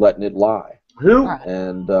lie. Who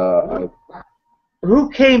And who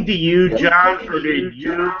came to you, Yes. John, or did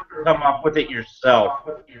you come up with it yourself?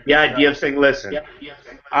 The idea of saying, "Listen,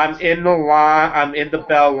 I'm in the line, I'm in the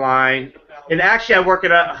Bell line," and actually, I work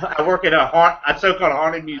at a so-called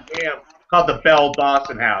haunted museum called the Bell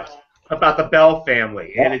Dawson House about the Bell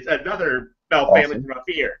family, and it's another Bell family Awesome. from up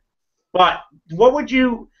here. But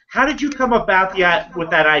how did you come about with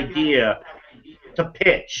that idea to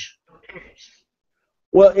pitch?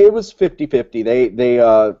 Well, it was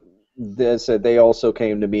 50-50. They said they also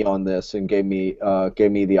came to me on this and gave me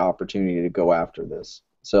the opportunity to go after this.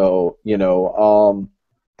 So,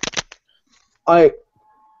 and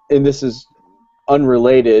this is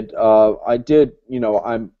unrelated. I did,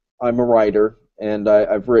 I'm a writer, and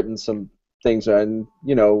I've written some things, and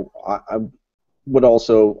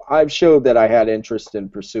I've showed that I had interest in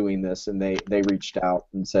pursuing this, and they reached out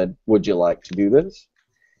and said, "Would you like to do this?"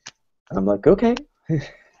 I'm like, "Okay,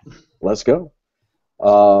 let's go."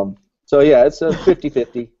 So yeah, it's a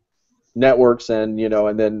 50-50 networks, and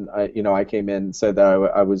and then I came in and said that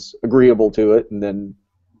I was agreeable to it, and then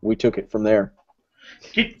we took it from there.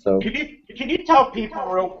 Can, So can you tell people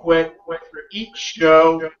real quick for each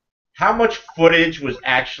show how much footage was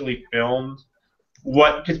actually filmed?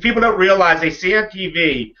 Because people don't realize, they see on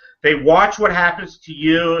TV, they watch what happens to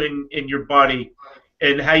you and your buddy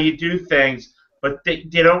and how you do things, but they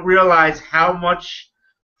don't realize how much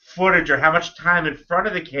footage or how much time in front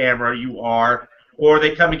of the camera you are, or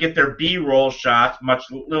they come and get their B-roll shots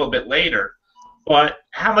little bit later. But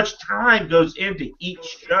how much time goes into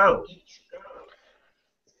each show?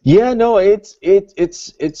 yeah, no, it's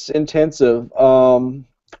intensive.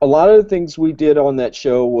 A lot of the things we did on that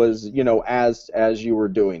show was, as you were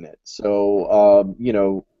doing it. So,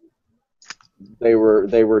 they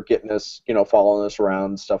were getting us, following us around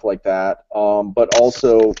and stuff like that. But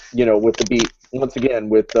also, with the beat, once again,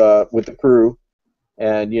 with the crew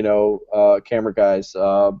and camera guys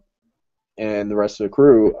and the rest of the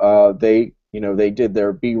crew, they did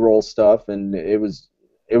their B-roll stuff, and it was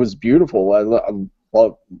beautiful. I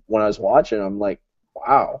love when I was watching. I'm like,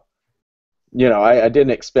 wow. I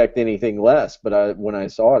didn't expect anything less, but when I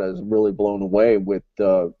saw it, I was really blown away with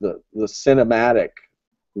the cinematic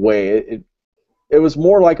way. It was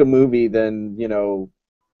more like a movie than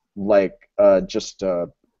like just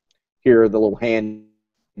hear the little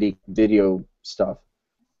handy video stuff.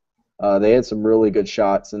 They had some really good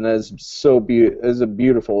shots, and it's a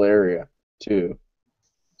beautiful area too.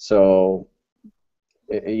 So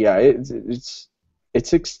yeah,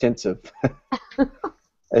 it's extensive.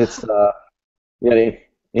 It's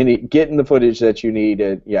getting the footage that you need.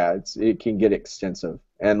 It can get extensive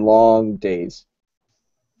and long days.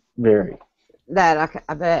 Very. That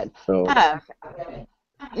I bet. So.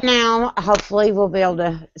 Now, hopefully, we'll be able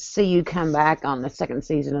to see you come back on the second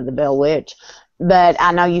season of The Bell Witch. But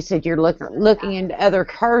I know you said you're looking into other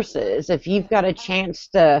curses. If you've got a chance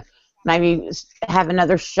to maybe have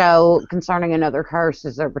another show concerning another curse,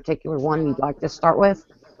 is there a particular one you'd like to start with?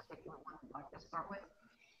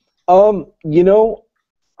 I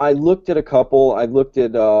looked at a couple. I looked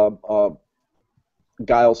at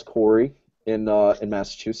Giles Corey in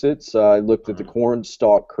Massachusetts. I looked at the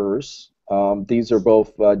Cornstalk Curse. These are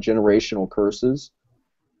both generational curses.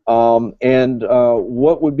 And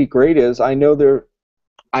what would be great is I know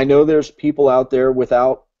there's people out there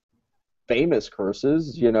without famous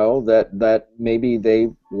curses, that maybe they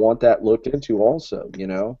want that looked into also,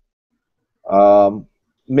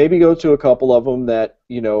 maybe go to a couple of them that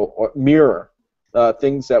mirror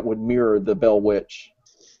things that would mirror the Bell Witch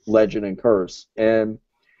legend and curse, and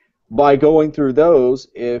by going through those,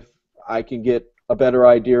 if I can get a better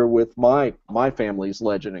idea with my family's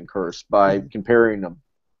legend and curse by comparing them.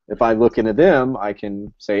 If I look into them, I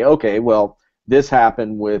can say, okay, well, this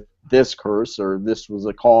happened with this curse, or this was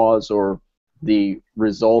a cause or the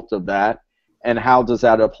result of that, and how does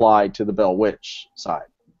that apply to the Bell Witch side?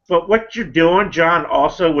 But what you're doing, John,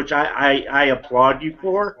 also, which I applaud you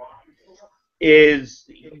for, is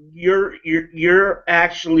you're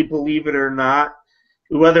actually, believe it or not,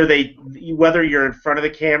 whether you're in front of the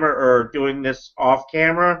camera or doing this off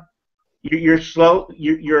camera, you're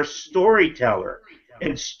a storyteller,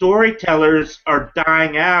 and storytellers are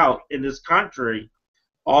dying out in this country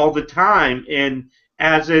all the time. And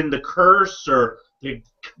as in the curse or the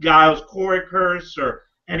Giles Corey curse or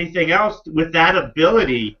anything else, with that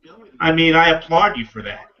ability, I mean, I applaud you for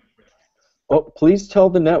that. Oh, please tell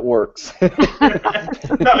the networks. No,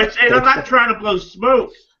 and I'm not trying to blow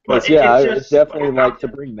smoke, but yeah, I it's would just definitely like to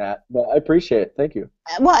bring that. But I appreciate it. Thank you.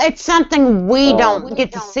 Well, it's something we don't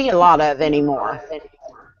get to see a lot of anymore.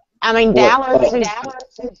 I mean, Dallas,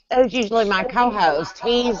 who's usually my co-host,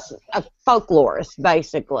 he's a folklorist,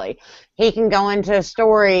 basically. He can go into a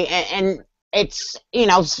story, and it's,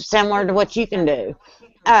 similar to what you can do.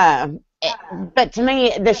 But to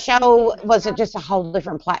me, the show was just a whole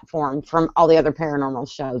different platform from all the other paranormal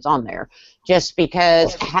shows on there. Just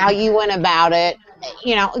because how you went about it,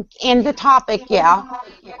 and the topic, yeah.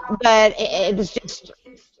 But it was just,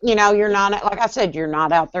 you're not, like I said, you're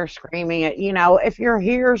not out there screaming at, if you're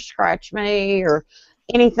here, scratch me or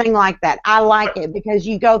anything like that. I like it because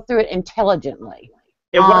you go through it intelligently.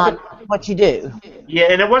 It wasn't what you do.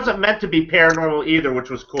 Yeah, and it wasn't meant to be paranormal either, which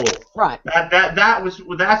was cool. Right.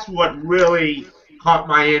 That's what really caught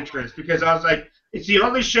my interest, because I was like, it's the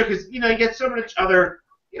only show, because you get so much other,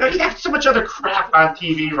 you have so much other crap on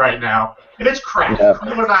TV right now, and it's crap. Yeah.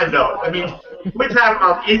 You and I know it. I mean, we've had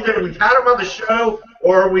them on the show,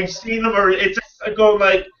 or we've seen them, or it's just going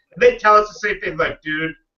like, they tell us the same thing, like,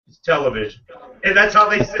 dude, it's television, and that's how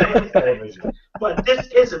they say it's television. But this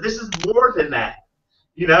isn't. This is more than that.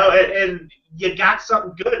 And you got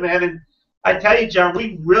something good, man. And I tell you, John,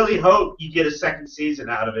 we really hope you get a second season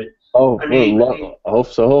out of it. Oh, I hope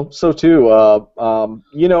so. Hope so too.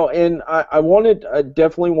 And I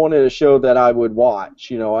definitely wanted a show that I would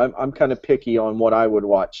watch. I'm kind of picky on what I would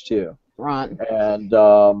watch too. Right. And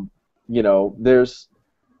I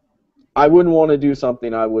wouldn't want to do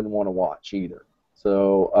something I wouldn't want to watch either.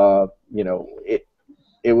 So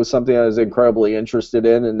it was something I was incredibly interested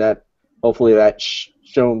in, and that hopefully that's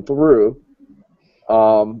shown through.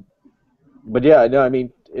 But yeah, no, I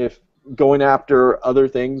mean, if going after other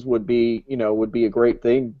things would be a great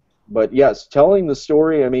thing. But yes, telling the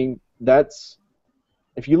story, I mean, that's,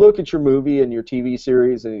 if you look at your movie and your TV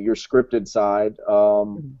series and your scripted side,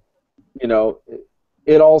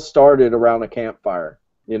 it all started around a campfire.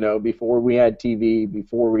 Before we had TV,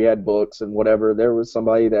 before we had books and whatever, there was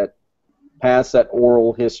somebody that passed that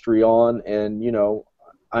oral history on, and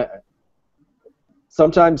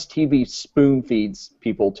sometimes TV spoon feeds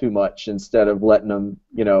people too much instead of letting them,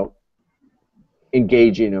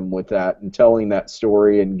 engaging them with that and telling that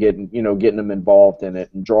story and getting them involved in it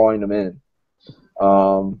and drawing them in.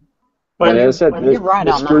 But as I said, this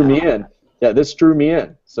drew me in. Yeah, this drew me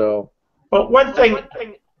in. So. But one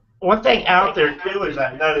thing out there too is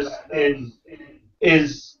I've noticed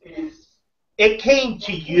is it came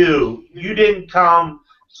to you. You didn't come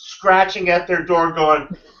scratching at their door going,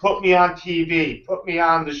 put me on TV, put me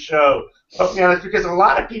on the show, put me on this, because a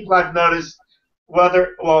lot of people I've noticed,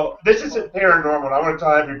 this isn't paranormal. I want to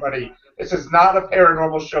tell everybody, this is not a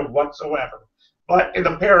paranormal show whatsoever. But in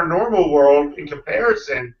the paranormal world, in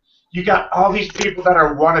comparison, you got all these people that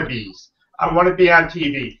are wannabes. I want to be on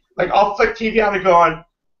TV. Like, I'll flick TV on and going,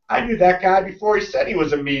 I knew that guy before he said he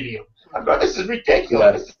was a medium. I'm going, this is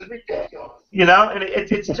ridiculous. This is ridiculous. And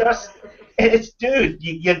it's just, dude,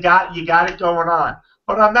 you got it going on.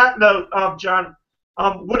 But on that note, John,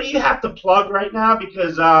 what do you have to plug right now?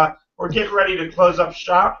 Because we're getting ready to close up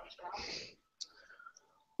shop.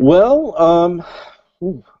 Well,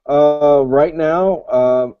 right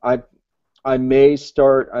now, I may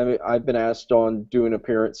start. I've been asked on doing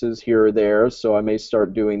appearances here or there, so I may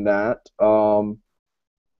start doing that.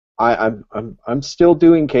 I'm still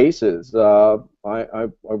doing cases. I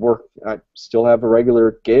work. I still have a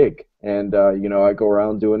regular gig, and I go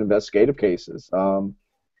around doing investigative cases.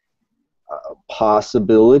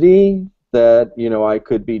 Possibility that I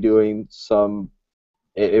could be doing some,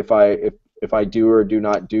 if I do or do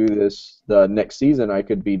not do this the next season, I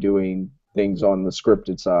could be doing things on the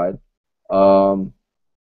scripted side.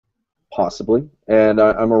 Possibly, and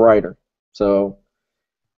I'm a writer, so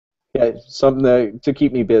yeah, something to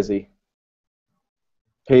keep me busy,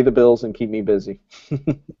 pay the bills and keep me busy.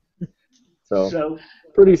 so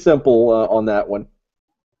pretty simple on that one.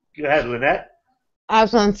 Go ahead, Lynette. I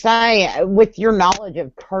was going to say, with your knowledge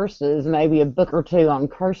of curses, maybe a book or two on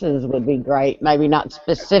curses would be great. Maybe not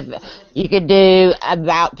specific. You could do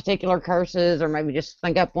about particular curses, or maybe just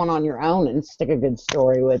think up one on your own and stick a good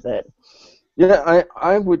story with it. Yeah,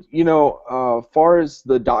 I would, far as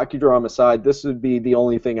the docudrama side, this would be the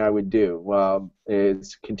only thing I would do,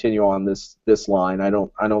 is continue on this line. I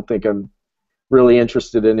don't think I'm really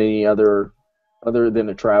interested in any other than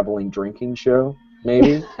a traveling drinking show,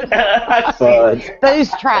 maybe. But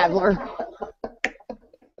Booze Traveler.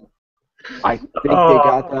 I think they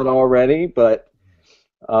got that already. But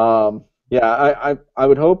yeah, I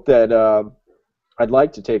would hope that I'd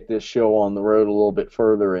like to take this show on the road a little bit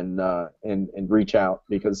further and reach out,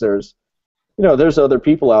 because there's other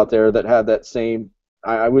people out there that have that same.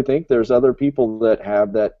 I would think there's other people that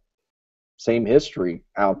have that same history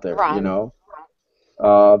out there. Right.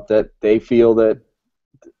 That they feel that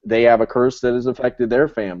they have a curse that has affected their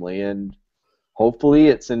family, and hopefully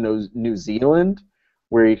it's in New Zealand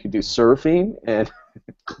where you can do surfing and.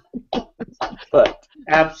 But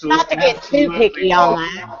Absolutely. Not to get too picky on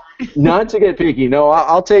that. not to get picky, no,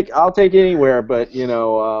 I'll take anywhere, but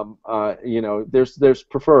there's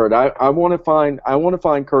preferred. I want to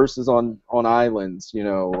find curses on islands,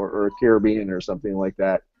 or Caribbean or something like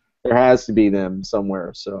that. There has to be them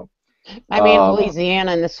somewhere. So Maybe in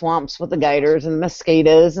Louisiana in the swamps with the gators and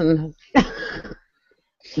mosquitoes and.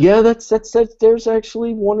 yeah, that's there's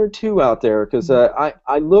actually one or two out there, because I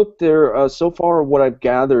looked there. So far, what I've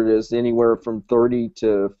gathered is anywhere from 30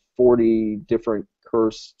 to 40 different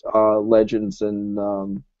cursed legends and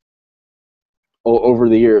over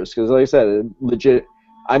the years. Because, like I said,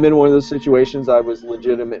 I'm in one of those situations. I was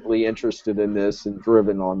legitimately interested in this and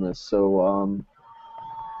driven on this. So,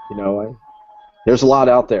 there's a lot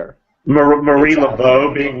out there. Marie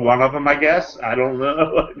Laveau being one of them, I guess. I don't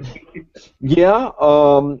know. Yeah,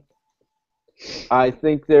 I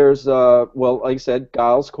think there's, well, like I said,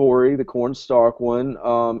 Giles Corey, the cornstalk one.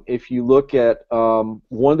 If you look at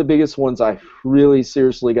one of the biggest ones I really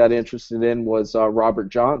seriously got interested in was Robert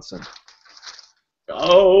Johnson.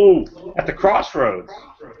 Oh, at the Crossroads.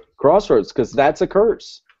 Crossroads, because that's a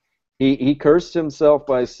curse. He cursed himself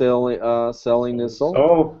by selling his soul.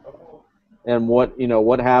 Oh. And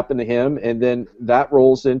what happened to him, and then that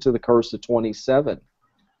rolls into the curse of 27.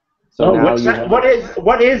 So now what's that? What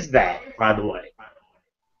is that, by the way?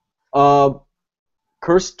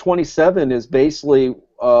 Curse 27 is basically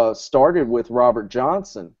started with Robert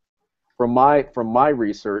Johnson, from my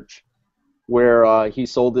research, where he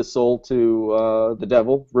sold his soul to the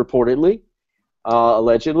devil, reportedly,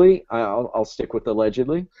 allegedly. I'll stick with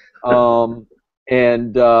allegedly, and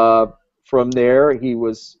from there he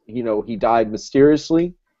was, he died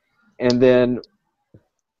mysteriously, and then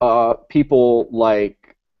people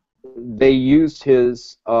they used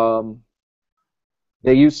his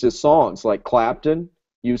songs, like Clapton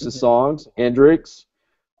used his songs, Hendrix,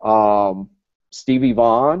 Stevie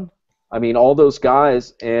Vaughan. I mean, all those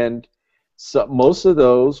guys, and so most of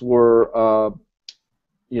those were,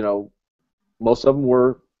 most of them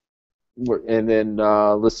were, and then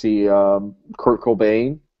let's see, Kurt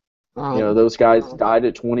Cobain. Those guys died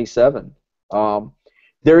at 27.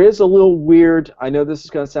 There is a little weird. I know this is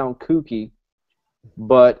going to sound kooky,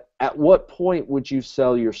 but at what point would you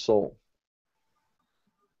sell your soul?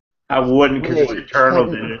 I wouldn't, because it's eternal,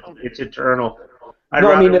 dude. It's eternal. I'd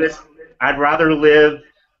rather live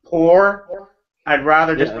poor. I'd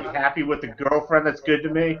rather just be happy with a girlfriend that's good to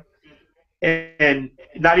me, and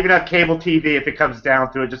not even have cable TV if it comes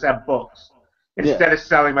down to it. Just have books instead of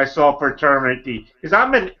selling my soul for eternity. Because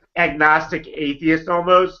I'm an agnostic atheist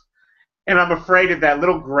almost, and I'm afraid of that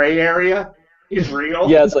little gray area is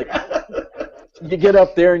real. Yeah, it's like you get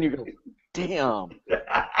up there and you go, damn.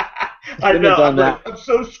 I know. I'm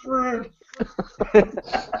so screwed.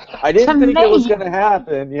 I didn't think it was going to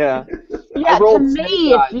happen. Yeah. Yeah, to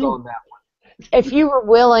me, if you were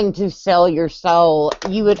willing to sell your soul,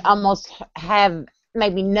 you would almost have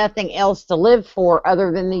maybe nothing else to live for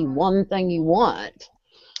other than the one thing you want.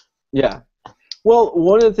 Yeah. Well,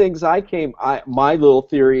 one of the things my little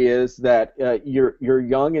theory is that you're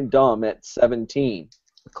young and dumb at 17.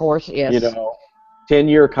 Of course, yes.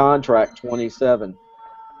 10-year contract, 27.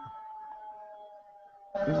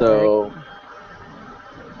 So,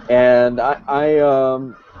 and I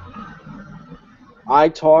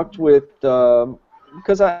talked with,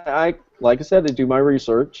 because I like I said, to do my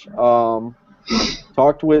research,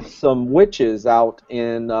 talked with some witches out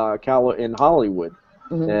in Hollywood,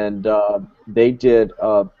 and they did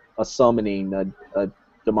a summoning, a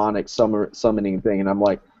demonic summoning thing, and I'm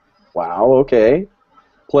like, wow, okay,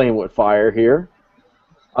 playing with fire here.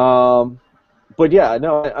 But yeah,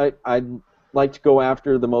 no, I'd like to go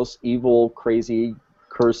after the most evil, crazy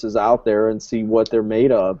curses out there and see what they're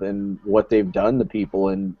made of and what they've done to people,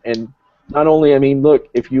 and not only, I mean, look,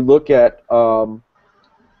 if you look at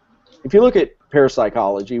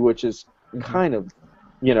parapsychology, which is kind of,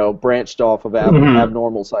 branched off of Mhm.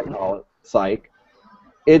 abnormal psych.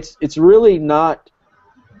 It's really not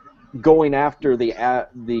going after the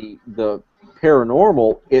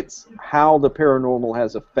paranormal. It's how the paranormal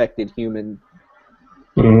has affected human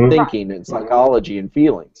Mhm. Right. thinking and psychology and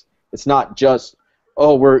feelings. It's not just,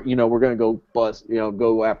 oh, we're going to go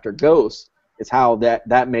go after ghosts. It's how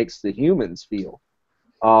that makes the humans feel.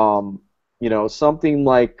 Something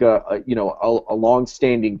like a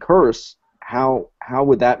long-standing curse. How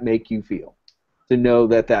would that make you feel to know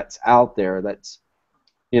that that's out there? That's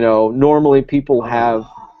normally people have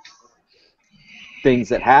things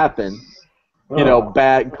that happen, Oh.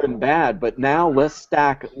 bad, good and bad, but now let's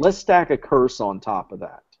stack a curse on top of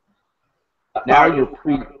that. All Now right.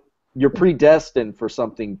 you're predestined for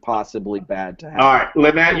something possibly bad to All happen.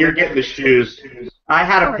 right, Lynette, you're getting the shoes. I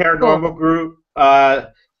had All a right. Cool. paranormal group,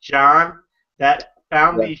 John, that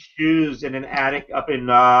found Yeah. these shoes in an attic up in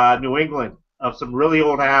New England of some really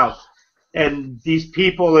old house. And these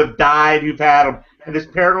people have died who've had them. And this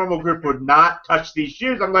paranormal group would not touch these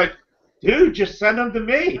shoes. I'm like, dude, just send them to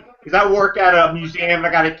me. Because I work at a museum.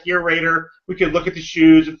 I got a curator. We could look at the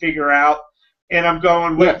shoes and figure out. And I'm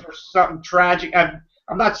going, Yeah. wait for something tragic.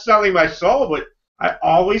 I'm not selling my soul, but I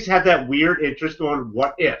always had that weird interest on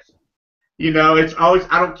what if. It's always,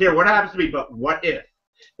 I don't care what happens to me, but what if?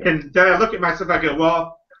 And then I look at myself, I go,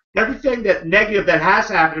 well, everything that negative that has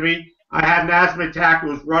happened to me, I had an asthma attack,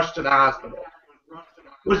 was rushed to the hospital.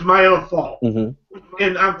 It was my own fault. Hmm.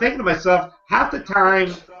 And I'm thinking to myself, half the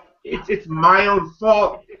time, it's my own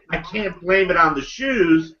fault. I can't blame it on the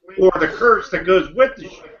shoes or the curse that goes with the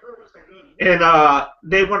shoes. And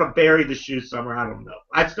they want to bury the shoes somewhere. I don't know.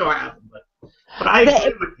 I still have them, but I agree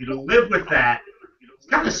The, with you. To live with that, it's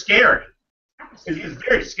kind of scary. It's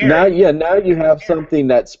very Now, scary. yeah, now you have something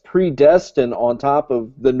that's predestined on top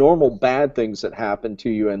of the normal bad things that happen to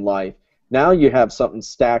you in life. Now you have something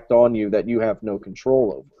stacked on you that you have no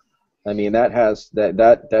control over. I mean, that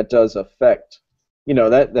does affect,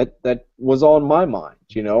 that was on my mind,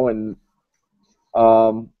 and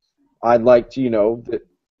um, I'd like to, that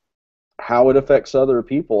how it affects other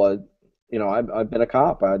people. I've been a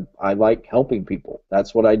cop. I like helping people.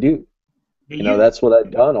 That's what I do. But you, That's what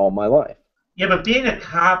I've done all my life. yeah, but being a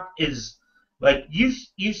cop is like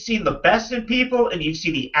you've seen the best in people and you've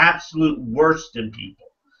seen the absolute worst in people.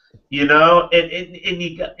 And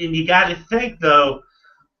you got to think though,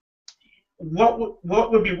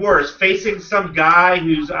 what would be worse, facing some guy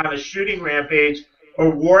who's on a shooting rampage or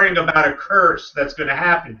worrying about a curse that's going to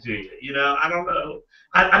happen to you? I don't know.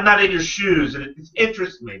 I'm not in your shoes, and it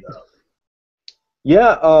interests me though.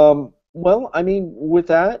 Yeah, well, I mean, with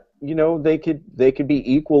that, they could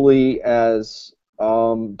be equally as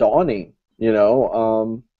daunting.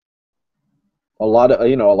 A lot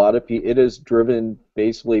of people. It has driven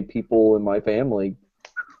basically people in my family,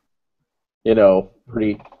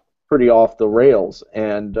 pretty off the rails,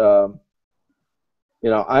 and I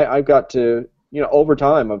got to, over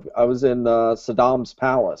time, I was in Saddam's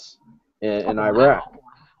palace oh in wow. Iraq,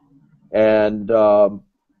 and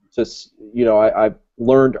just I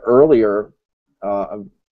learned earlier uh,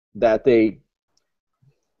 that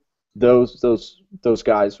those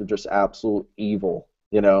guys were just absolute evil.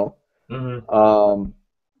 Mm-hmm.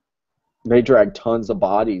 They drag tons of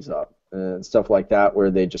bodies up and stuff like that,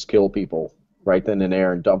 where they just kill people right then and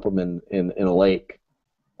there and dump them in a lake.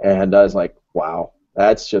 And I was like, wow,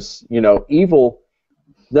 that's just evil.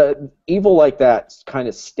 The evil like that kind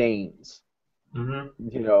of stains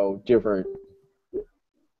Mm-hmm. different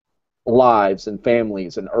lives and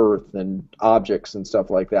families and earth and objects and stuff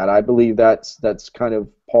like that. I believe that's kind of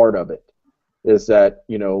part of it, is that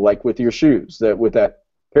like with your shoes, that with that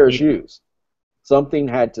pair of Yeah. shoes, something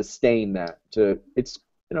had to stain that. It's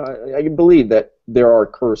I can believe that there are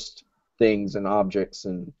cursed things and objects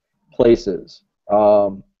and places.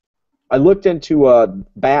 I looked into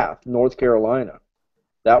Bath, North Carolina.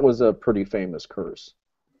 That was a pretty famous curse,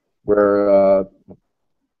 where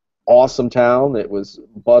awesome town. It was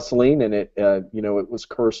bustling, and it was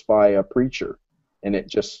cursed by a preacher, and it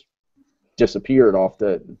just disappeared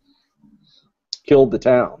killed the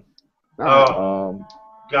town. Right. Oh Um,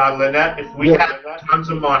 God, Lynette, if we yeah, had tons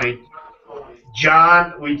of money,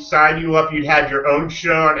 John, we'd sign you up. You'd have your own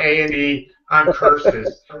show on A&E on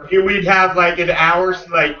curses. We'd have like an hour,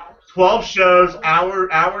 like 12 shows,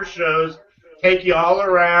 hour shows. Take you all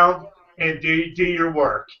around and do your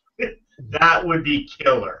work. That would be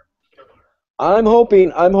killer. I'm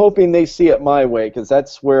hoping they see it my way, because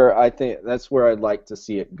that's where I'd like to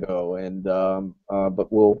see it go, and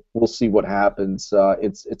but we'll see what happens.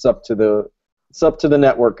 It's up to the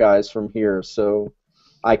network guys from here, so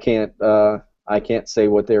I can't I can't say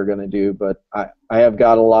what they're going to do, but I have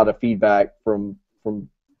got a lot of feedback from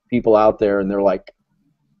people out there, and they're like,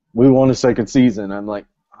 we want a second season. I'm like,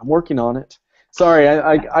 I'm working on it. Sorry,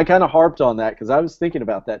 I kind of harped on that because I was thinking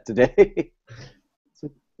about that today.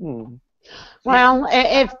 Well,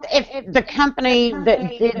 if the company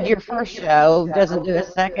that did your first show doesn't do a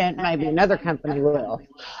second, maybe another company will.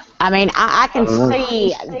 I mean, I can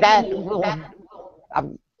see that will.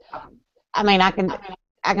 I mean, I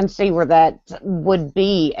can see where that would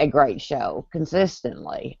be a great show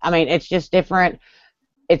consistently. I mean, it's just different.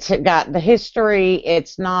 It's got the history.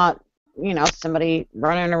 It's not, you know, somebody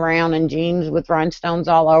running around in jeans with rhinestones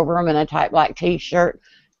all over them and a tight black T-shirt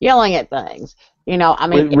yelling at things. You know, I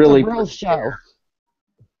mean, it's really, a real show.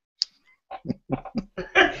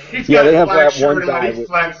 Yeah, they have that one guy. He's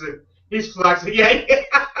flexing. He's flexing. Yeah.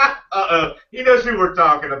 Uh-oh. He knows who we're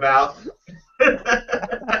talking about.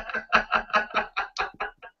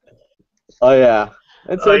 Oh, yeah.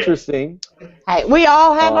 It's interesting. Hey, we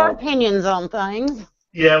all have our opinions on things.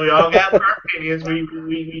 Yeah, we all got our opinions.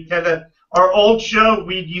 We tend to. Our old show,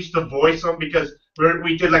 we used to voice them because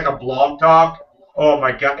we did like a blog talk. Oh,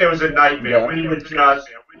 my God. It was a nightmare. Yeah. We would just.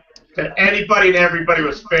 Anybody and everybody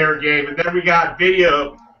was fair game. And then we got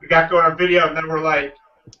video. We got going on video, and then we're like,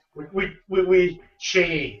 we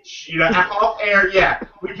change. You know, off air, yeah,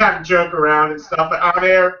 we kind of joke around and stuff, but on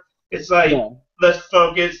air, it's like, let's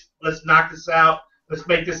focus, let's knock this out, let's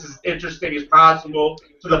make this as interesting as possible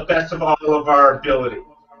to the best of all of our ability.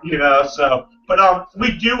 You know, so, but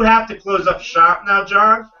we do have to close up shop now,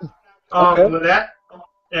 John. Lynette,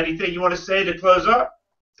 anything you want to say to close up?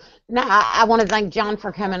 No, I want to thank John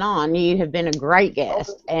for coming on. You have been a great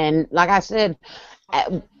guest, and like I said,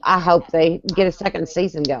 I hope they get a second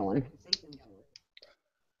season going.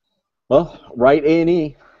 Well, write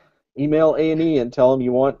A&E, email A&E, and tell them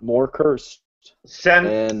you want more Cursed. Send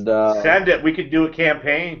it. We could do a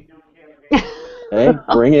campaign. Hey,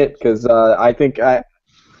 bring it, because I think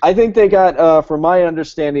they got, from my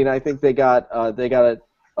understanding, I think they got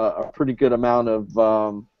a pretty good amount of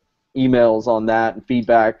emails on that and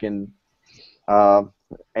feedback, and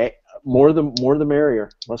more the merrier.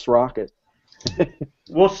 Let's rock it.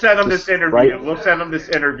 We'll send them this interview. Right. We'll send them this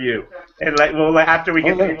interview, and after we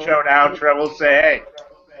get the intro and outro, we'll say,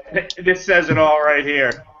 "Hey, this says it all right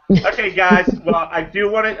here." Okay, guys. Well, I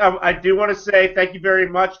do want to say thank you very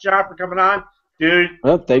much, John, for coming on, dude.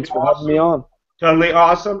 Well, thanks for having me on. Totally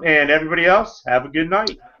awesome, and everybody else, have a good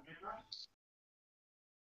night.